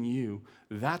given you.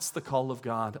 That's the call of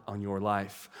God on your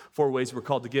life. 4 ways we're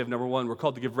called to give. Number 1, we're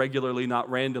called to give regularly, not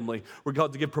randomly. We're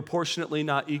called to give proportionately,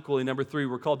 not equally. Number 3,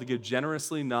 we're called to give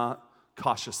generously, not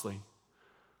cautiously.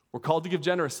 We're called to give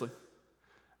generously.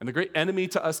 And the great enemy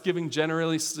to us giving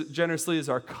generously is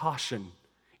our caution.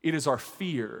 It is our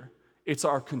fear. It's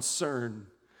our concern.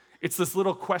 It's this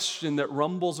little question that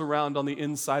rumbles around on the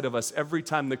inside of us every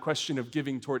time the question of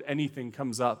giving toward anything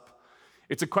comes up.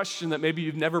 It's a question that maybe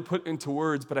you've never put into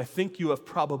words, but I think you have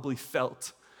probably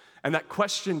felt. And that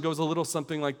question goes a little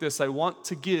something like this. I want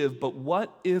to give, but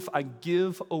what if I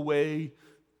give away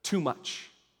too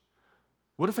much?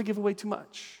 What if I give away too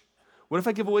much? What if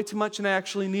I give away too much and I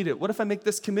actually need it? What if I make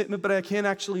this commitment but I can't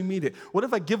actually meet it? What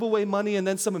if I give away money and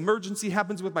then some emergency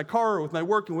happens with my car or with my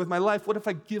work and with my life? What if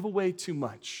I give away too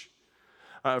much?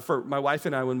 For my wife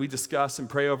and I, when we discuss and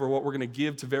pray over what we're going to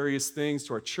give to various things,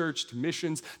 to our church, to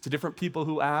missions, to different people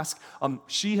who ask,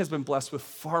 she has been blessed with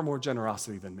far more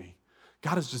generosity than me.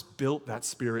 God has just built that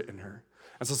spirit in her.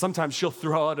 And so sometimes she'll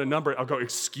throw out a number. I'll go,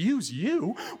 excuse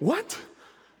you? What?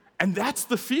 And that's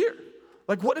the fear.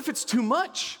 Like, what if it's too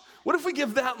much? What if we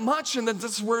give that much and then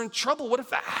we're in trouble? What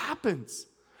if that happens?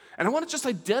 And I want to just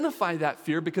identify that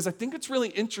fear because I think it's really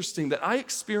interesting that I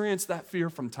experience that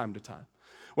fear from time to time.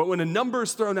 When a number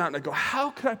is thrown out and I go, how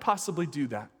could I possibly do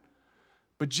that?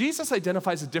 But Jesus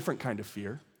identifies a different kind of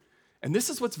fear. And this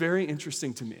is what's very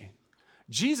interesting to me.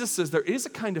 Jesus says there is a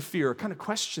kind of fear, a kind of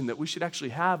question that we should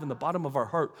actually have in the bottom of our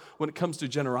heart when it comes to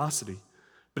generosity.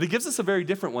 But he gives us a very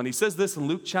different one. He says this in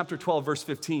Luke chapter 12, verse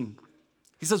 15.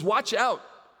 He says, watch out.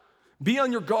 Be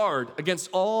on your guard against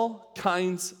all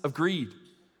kinds of greed.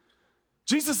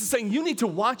 Jesus is saying you need to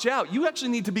watch out. You actually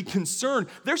need to be concerned.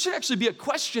 There should actually be a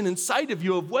question inside of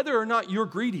you of whether or not you're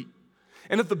greedy.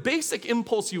 And if the basic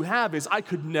impulse you have is, I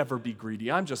could never be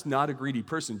greedy, I'm just not a greedy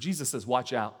person, Jesus says,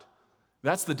 watch out.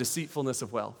 That's the deceitfulness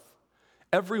of wealth.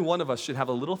 Every one of us should have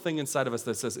a little thing inside of us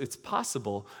that says, it's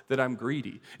possible that I'm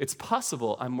greedy. It's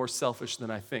possible I'm more selfish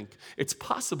than I think. It's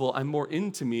possible I'm more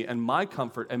into me and my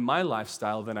comfort and my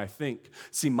lifestyle than I think.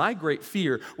 See, my great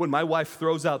fear when my wife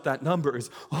throws out that number is,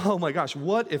 oh my gosh,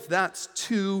 what if that's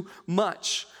too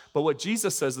much? But what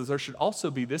Jesus says is there should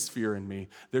also be this fear in me.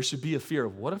 There should be a fear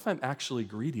of what if I'm actually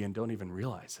greedy and don't even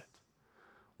realize it?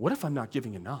 What if I'm not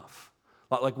giving enough?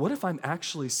 Like, what if I'm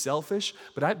actually selfish,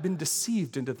 but I've been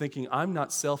deceived into thinking I'm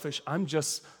not selfish, I'm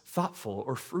just thoughtful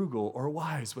or frugal or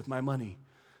wise with my money?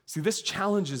 See, this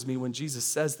challenges me when Jesus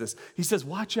says this. He says,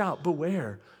 watch out,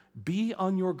 beware. be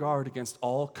on your guard against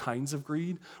all kinds of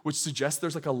greed, which suggests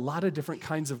there's like a lot of different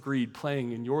kinds of greed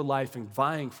playing in your life and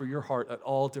vying for your heart at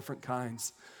all different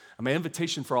kinds. And my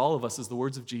invitation for all of us is the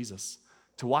words of Jesus,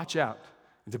 to watch out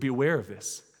and to be aware of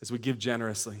this as we give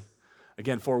generously.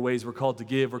 Again, 4 ways we're called to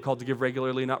give. We're called to give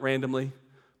regularly, not randomly,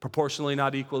 proportionally,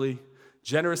 not equally,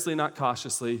 generously, not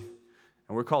cautiously,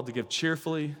 and we're called to give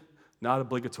cheerfully, not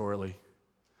obligatorily.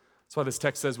 That's why this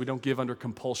text says we don't give under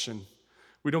compulsion.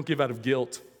 We don't give out of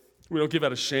guilt. We don't give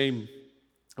out of shame.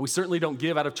 And we certainly don't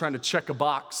give out of trying to check a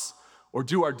box or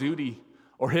do our duty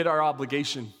or hit our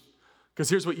obligation. Because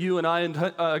here's what you and I,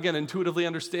 again, intuitively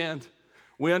understand.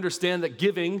 We understand that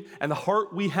giving and the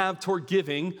heart we have toward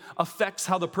giving affects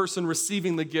how the person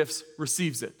receiving the gifts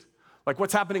receives it. Like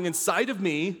what's happening inside of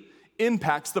me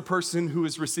impacts the person who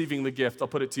is receiving the gift. I'll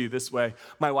put it to you this way.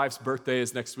 My wife's birthday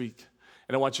is next week.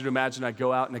 And I want you to imagine I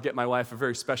go out and I get my wife a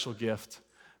very special gift.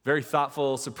 Very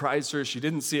thoughtful, surprised her. She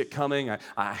didn't see it coming.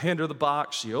 I hand her the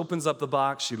box. She opens up the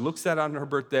box. She looks at it on her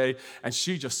birthday, and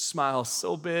she just smiles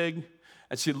so big.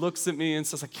 And she looks at me and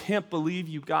says, I can't believe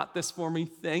you got this for me.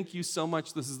 Thank you so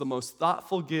much. This is the most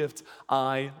thoughtful gift.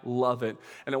 I love it.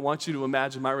 And I want you to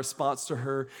imagine my response to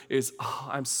her is, oh,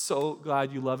 I'm so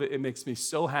glad you love it. It makes me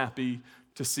so happy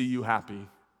to see you happy.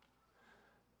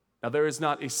 Now, there is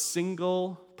not a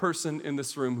single person in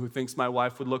this room who thinks my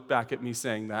wife would look back at me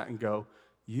saying that and go,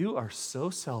 you are so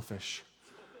selfish.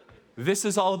 This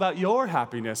is all about your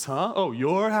happiness, huh? Oh,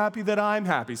 you're happy that I'm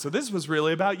happy. So this was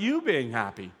really about you being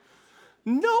happy.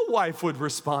 No wife would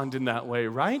respond in that way,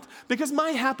 right? Because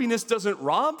my happiness doesn't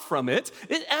rob from it.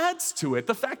 It adds to it.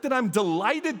 The fact that I'm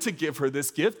delighted to give her this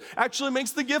gift actually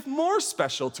makes the gift more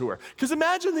special to her. Because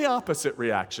imagine the opposite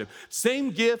reaction.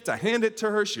 Same gift, I hand it to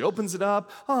her, she opens it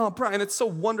up. Oh, Brian, it's so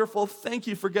wonderful. Thank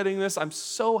you for getting this. I'm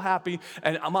so happy.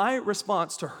 And my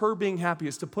response to her being happy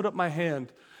is to put up my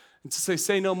hand and to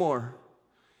say no more.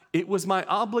 It was my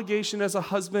obligation as a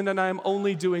husband, and I am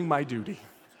only doing my duty.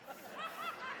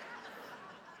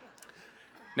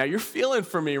 Now, you're feeling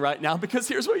for me right now because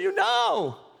here's what you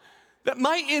know. That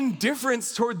my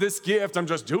indifference toward this gift, I'm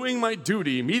just doing my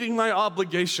duty, meeting my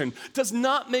obligation, does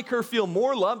not make her feel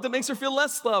more loved. It makes her feel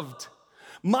less loved.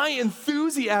 My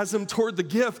enthusiasm toward the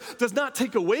gift does not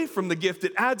take away from the gift,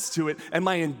 it adds to it. And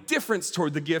my indifference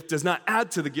toward the gift does not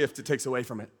add to the gift, it takes away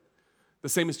from it. The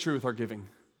same is true with our giving.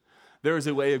 There is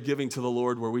a way of giving to the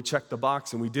Lord where we check the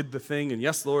box and we did the thing, and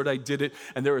yes, Lord, I did it.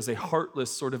 And there is a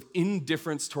heartless sort of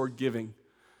indifference toward giving.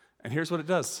 And here's what it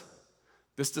does.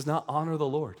 This does not honor the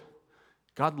Lord.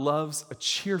 God loves a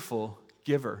cheerful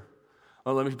giver.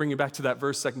 Oh, let me bring you back to that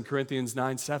verse, 2 Corinthians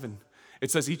 9:7.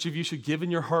 It says, each of you should give in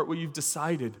your heart what you've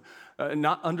decided,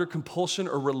 not under compulsion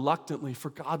or reluctantly, for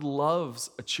God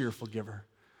loves a cheerful giver.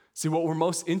 See, what we're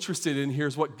most interested in here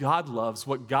is what God loves,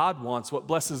 what God wants, what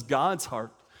blesses God's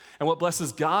heart. And what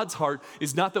blesses God's heart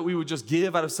is not that we would just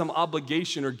give out of some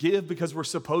obligation or give because we're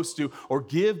supposed to or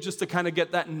give just to kind of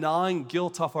get that gnawing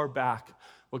guilt off our back.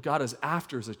 What God is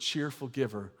after is a cheerful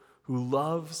giver who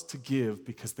loves to give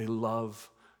because they love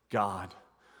God.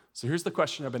 So here's the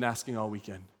question I've been asking all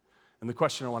weekend. And the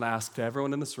question I want to ask to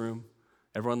everyone in this room,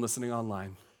 everyone listening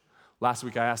online. Last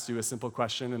week I asked you a simple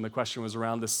question, and the question was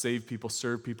around this save people,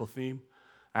 serve people theme.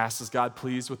 I asked, is God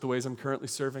pleased with the ways I'm currently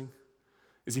serving?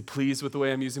 Is he pleased with the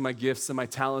way I'm using my gifts and my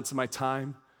talents and my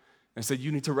time? And I said,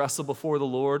 you need to wrestle before the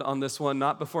Lord on this one,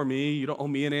 not before me. You don't owe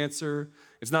me an answer.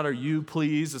 It's not, are you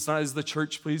pleased? It's not, is the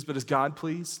church pleased, but is God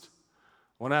pleased?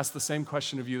 I want to ask the same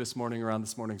question of you this morning around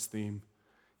this morning's theme.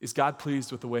 Is God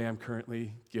pleased with the way I'm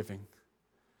currently giving?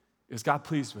 Is God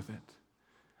pleased with it?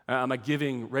 Am I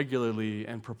giving regularly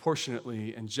and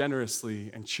proportionately and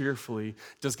generously and cheerfully?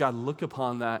 Does God look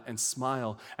upon that and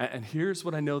smile? And here's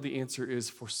what I know the answer is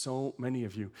for so many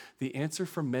of you. The answer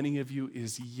for many of you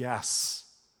is yes.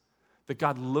 That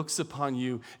God looks upon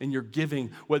you and your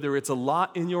giving, whether it's a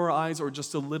lot in your eyes or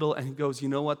just a little, and he goes, you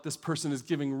know what? This person is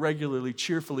giving regularly,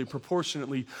 cheerfully,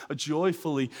 proportionately,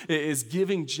 joyfully, is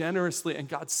giving generously, and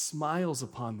God smiles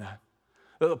upon that.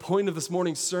 The point of this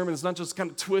morning's sermon is not just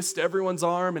kind of twist everyone's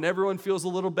arm and everyone feels a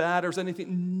little bad or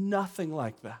anything, nothing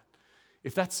like that.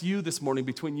 If that's you this morning,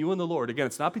 between you and the Lord, again,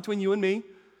 it's not between you and me.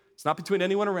 It's not between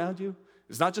anyone around you.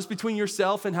 It's not just between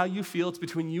yourself and how you feel. It's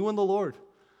between you and the Lord.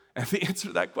 And the answer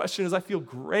to that question is I feel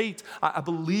great. I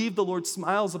believe the Lord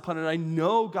smiles upon it. I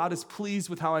know God is pleased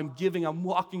with how I'm giving. I'm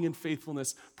walking in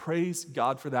faithfulness. Praise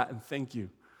God for that, and thank you.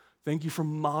 Thank you for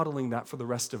modeling that for the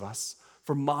rest of us,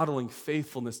 for modeling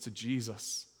faithfulness to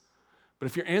Jesus. But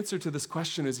if your answer to this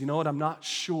question is, you know what, I'm not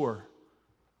sure,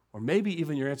 or maybe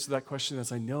even your answer to that question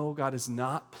is, I know God is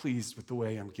not pleased with the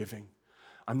way I'm giving.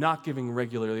 I'm not giving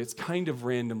regularly. It's kind of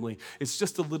randomly. It's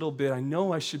just a little bit. I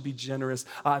know I should be generous.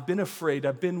 I've been afraid.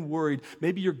 I've been worried.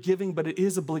 Maybe you're giving, but it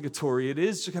is obligatory. It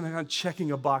is kind of checking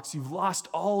a box. You've lost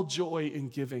all joy in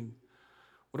giving.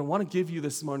 What I want to give you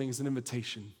this morning is an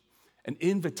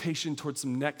invitation towards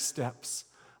some next steps.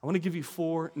 I want to give you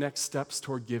 4 next steps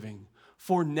toward giving.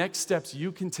 4 next steps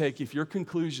you can take if your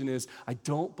conclusion is, I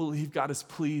don't believe God is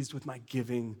pleased with my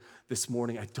giving this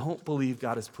morning. I don't believe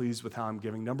God is pleased with how I'm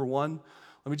giving. Number 1,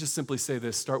 let me just simply say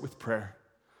this. Start with prayer.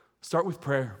 Start with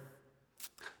prayer.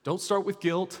 Don't start with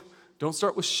guilt. Don't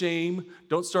start with shame.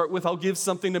 Don't start with, I'll give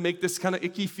something to make this kind of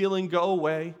icky feeling go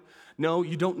away. No,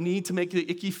 you don't need to make the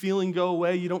icky feeling go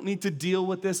away. You don't need to deal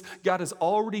with this. God has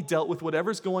already dealt with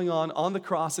whatever's going on the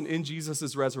cross and in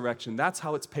Jesus' resurrection. That's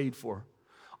how it's paid for.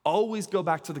 Always go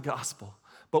back to the gospel.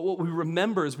 But what we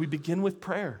remember is we begin with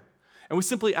prayer. And we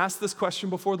simply ask this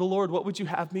question before the Lord, what would you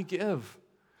have me give?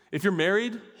 If you're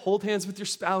married, hold hands with your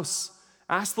spouse.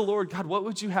 Ask the Lord, God, what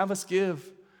would you have us give?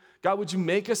 God, would you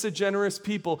make us a generous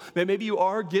people? Maybe you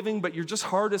are giving, but your just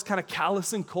heart is kind of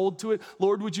callous and cold to it.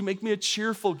 Lord, would you make me a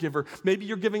cheerful giver? Maybe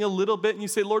you're giving a little bit and you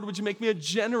say, Lord, would you make me a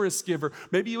generous giver?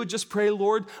 Maybe you would just pray,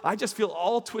 Lord, I just feel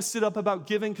all twisted up about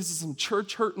giving because of some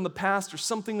church hurt in the past or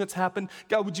something that's happened.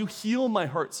 God, would you heal my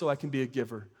heart so I can be a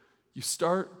giver? You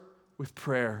start with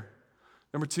prayer.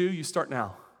 Number 2, you start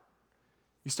now.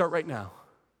 You start right now.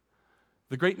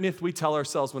 The great myth we tell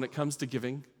ourselves when it comes to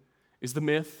giving is the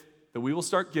myth that we will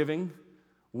start giving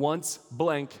once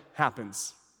blank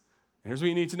happens. And here's what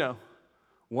you need to know.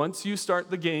 Once you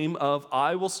start the game of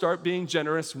I will start being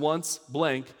generous once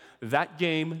blank, that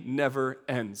game never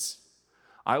ends.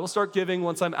 I will start giving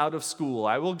once I'm out of school.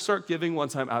 I will start giving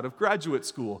once I'm out of graduate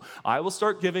school. I will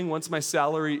start giving once my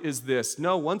salary is this.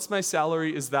 No, once my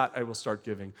salary is that, I will start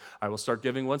giving. I will start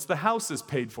giving once the house is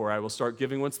paid for. I will start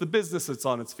giving once the business is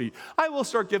on its feet. I will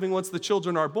start giving once the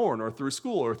children are born or through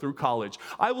school or through college.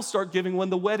 I will start giving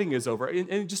when the wedding is over.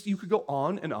 And just, you could go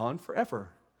on and on forever.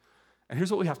 And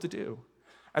here's what we have to do.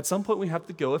 At some point we have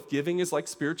to go, if giving is like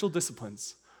spiritual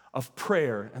disciplines, of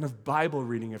prayer and of Bible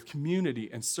reading, of community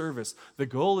and service. The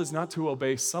goal is not to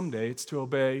obey someday, it's to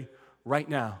obey right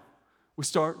now. We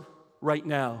start right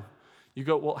now. You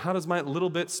go, well, how does my little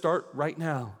bit start right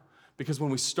now? Because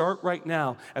when we start right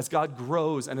now, as God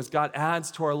grows and as God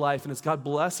adds to our life and as God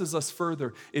blesses us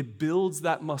further, it builds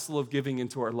that muscle of giving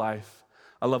into our life.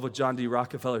 I love what John D.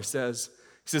 Rockefeller says.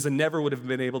 He says, I never would have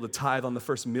been able to tithe on the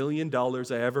first $1 million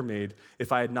I ever made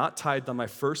if I had not tithed on my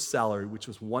first salary, which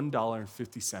was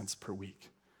 $1.50 per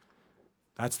week.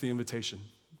 That's the invitation.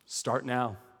 Start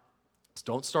now.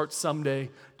 Don't start someday.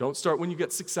 Don't start when you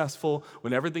get successful,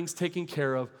 when everything's taken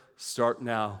care of. Start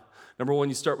now. Number 1,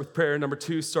 you start with prayer. Number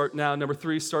 2, start now. Number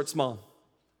 3, start small.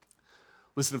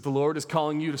 Listen, if the Lord is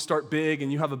calling you to start big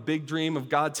and you have a big dream of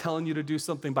God telling you to do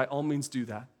something, by all means do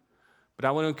that. But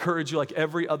I want to encourage you, like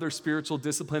every other spiritual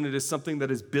discipline, it is something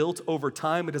that is built over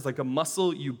time. It is like a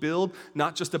muscle you build,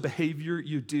 not just a behavior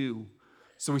you do.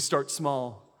 So we start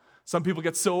small. Some people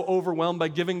get so overwhelmed by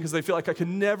giving because they feel like I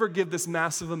can never give this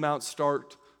massive amount.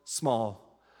 Start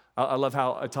small. I love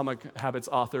how Atomic Habits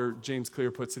author James Clear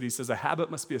puts it. He says, a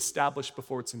habit must be established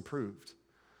before it's improved.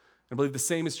 I believe the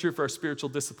same is true for our spiritual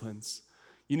disciplines.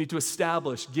 You need to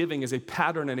establish giving as a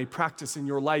pattern and a practice in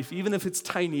your life, even if it's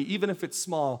tiny, even if it's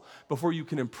small, before you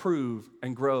can improve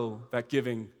and grow that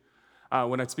giving.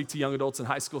 When I speak to young adults and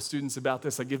high school students about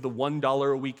this, I give the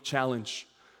 $1 a week challenge.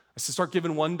 I say, start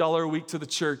giving $1 a week to the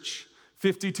church,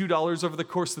 $52 over the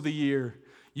course of the year.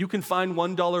 You can find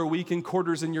 $1 a week in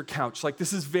quarters in your couch. Like,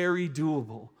 this is very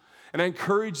doable. And I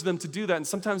encourage them to do that. And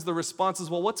sometimes the response is,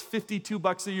 well, what's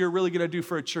 $52 a year really going to do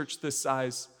for a church this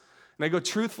size? And I go,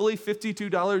 truthfully,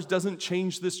 $52 doesn't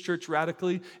change this church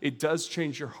radically. It does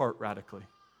change your heart radically.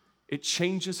 It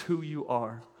changes who you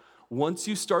are. Once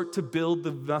you start to build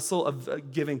the muscle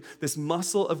of giving, this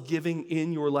muscle of giving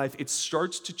in your life, it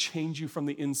starts to change you from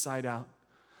the inside out.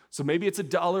 So maybe it's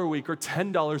 $1 a week or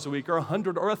 $10 a week or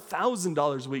 $100 or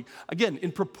 $1,000 a week. Again,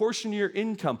 in proportion to your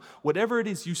income, whatever it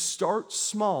is, you start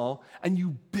small and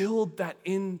you build that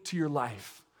into your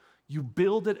life. You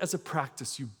build it as a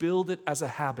practice. You build it as a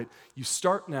habit. You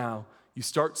start now. You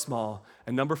start small.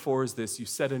 And number 4 is this. You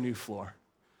set a new floor.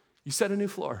 You set a new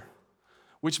floor,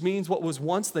 which means what was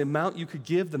once the amount you could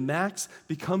give, the max,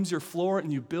 becomes your floor,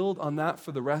 and you build on that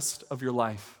for the rest of your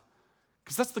life.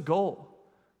 Because that's the goal.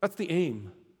 That's the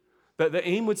aim. The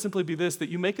aim would simply be this, that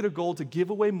you make it a goal to give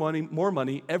away more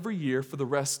money every year for the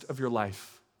rest of your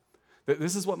life.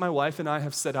 This is what my wife and I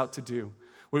have set out to do.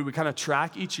 We kind of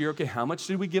track each year, okay, how much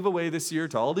did we give away this year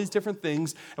to all these different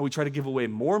things, and we try to give away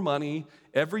more money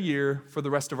every year for the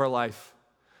rest of our life.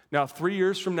 Now, if 3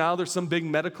 years from now there's some big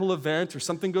medical event or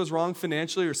something goes wrong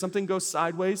financially or something goes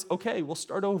sideways, okay, we'll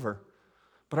start over.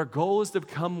 But our goal is to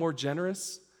become more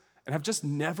generous, and I've just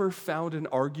never found an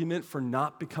argument for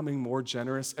not becoming more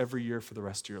generous every year for the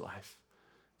rest of your life.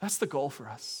 That's the goal for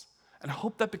us. And I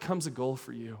hope that becomes a goal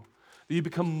for you, that you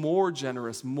become more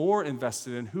generous, more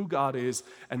invested in who God is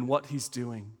and what he's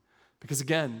doing. Because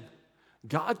again,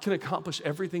 God can accomplish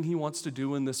everything he wants to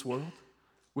do in this world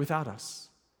without us.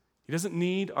 He doesn't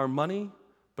need our money,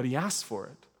 but he asks for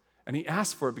it. And he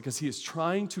asks for it because he is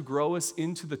trying to grow us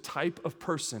into the type of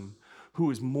person who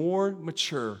is more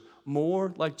mature,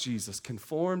 more like Jesus,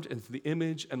 conformed into the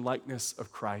image and likeness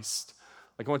of Christ.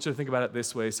 Like, I want you to think about it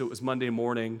this way. So it was Monday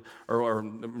morning, or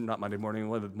not Monday morning,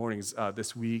 one of the mornings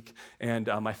this week, and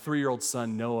my 3-year-old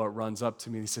son, Noah, runs up to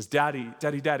me and he says, Daddy,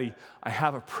 I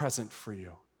have a present for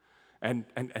you. And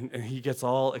he gets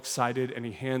all excited and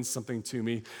he hands something to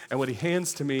me. And what he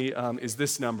hands to me is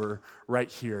this number right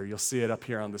here. You'll see it up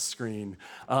here on the screen.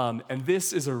 And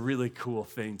this is a really cool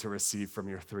thing to receive from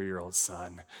your 3-year-old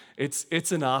son.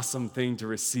 It's an awesome thing to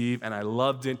receive, and I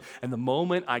loved it. And the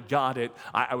moment I got it,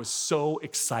 I was so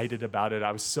excited about it.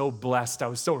 I was so blessed. I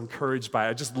was so encouraged by it.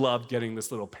 I just loved getting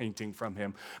this little painting from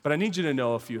him. But I need you to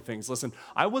know a few things. Listen,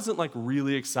 I wasn't like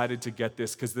really excited to get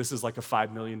this because this is like a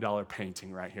 $5 million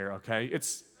painting right here, okay?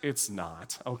 It's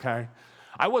not, okay?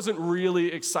 I wasn't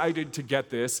really excited to get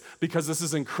this because this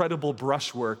is incredible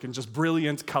brushwork and just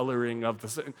brilliant coloring of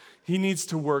this. He needs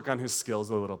to work on his skills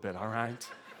a little bit, all right?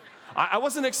 I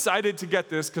wasn't excited to get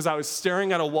this because I was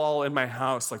staring at a wall in my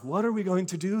house, like, what are we going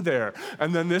to do there?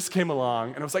 And then this came along,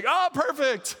 and I was like, oh,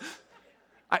 perfect.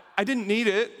 I didn't need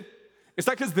it. It's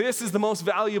not because this is the most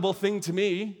valuable thing to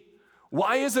me.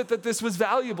 Why is it that this was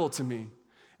valuable to me?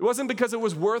 It wasn't because it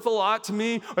was worth a lot to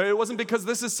me, or it wasn't because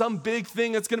this is some big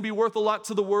thing that's gonna be worth a lot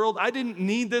to the world. I didn't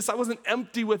need this. I wasn't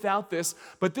empty without this,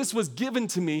 but this was given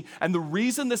to me. And the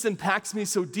reason this impacts me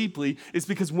so deeply is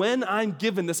because when I'm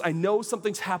given this, I know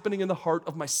something's happening in the heart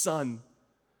of my son,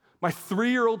 my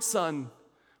 3-year-old son.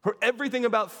 For everything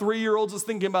about 3-year-olds is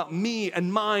thinking about me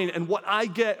and mine and what I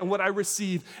get and what I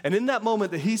receive. And in that moment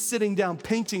that he's sitting down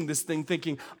painting this thing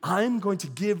thinking, I'm going to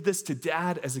give this to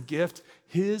dad as a gift,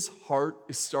 his heart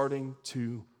is starting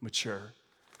to mature.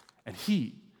 And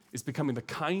he is becoming the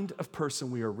kind of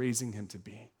person we are raising him to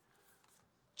be.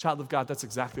 Child of God, that's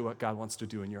exactly what God wants to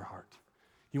do in your heart.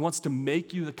 He wants to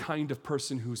make you the kind of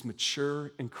person who's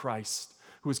mature in Christ,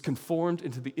 who is conformed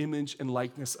into the image and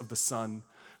likeness of the Son,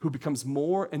 who becomes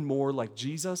more and more like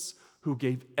Jesus, who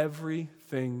gave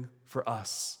everything for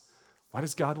us. Why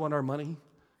does God want our money?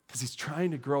 Because he's trying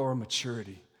to grow our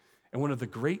maturity. And one of the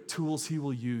great tools he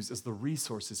will use is the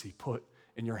resources he put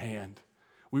in your hand.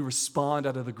 We respond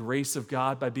out of the grace of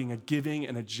God by being a giving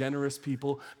and a generous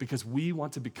people because we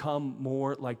want to become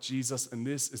more like Jesus, and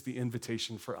this is the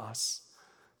invitation for us.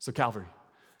 So Calvary,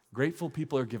 grateful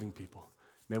people are giving people.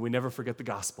 May we never forget the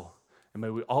gospel, and may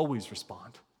we always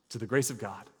respond to the grace of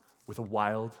God with a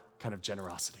wild kind of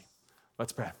generosity.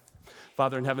 Let's pray.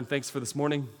 Father in heaven, thanks for this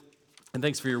morning, and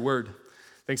thanks for your word.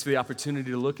 Thanks for the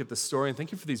opportunity to look at this story, and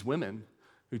thank you for these women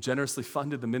who generously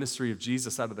funded the ministry of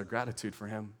Jesus out of their gratitude for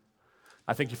him.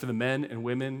 I thank you for the men and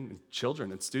women and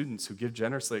children and students who give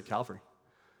generously at Calvary,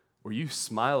 where you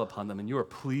smile upon them and you are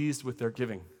pleased with their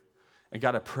giving. And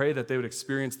God, I pray that they would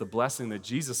experience the blessing that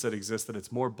Jesus said exists, that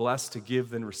it's more blessed to give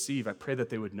than receive. I pray that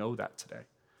they would know that today.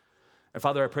 And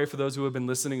Father, I pray for those who have been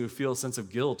listening who feel a sense of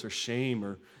guilt or shame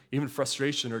or even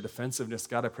frustration or defensiveness.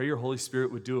 God, I pray your Holy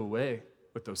Spirit would do away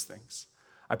with those things.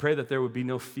 I pray that there would be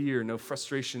no fear, no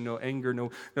frustration, no anger,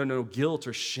 no guilt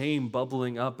or shame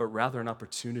bubbling up, but rather an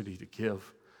opportunity to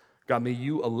give. God, may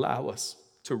you allow us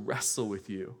to wrestle with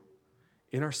you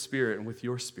in our spirit and with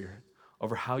your spirit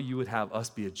over how you would have us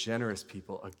be a generous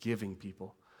people, a giving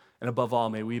people. And above all,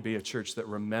 may we be a church that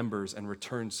remembers and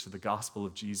returns to the gospel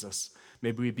of Jesus.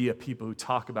 May we be a people who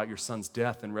talk about your son's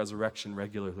death and resurrection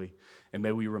regularly. And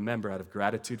may we remember out of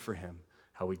gratitude for him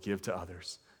how we give to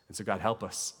others. And so God, help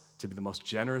us to be the most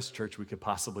generous church we could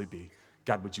possibly be.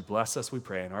 God, would you bless us, we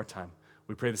pray, in our time.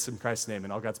 We pray this in Christ's name.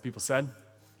 And all God's people said,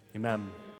 amen.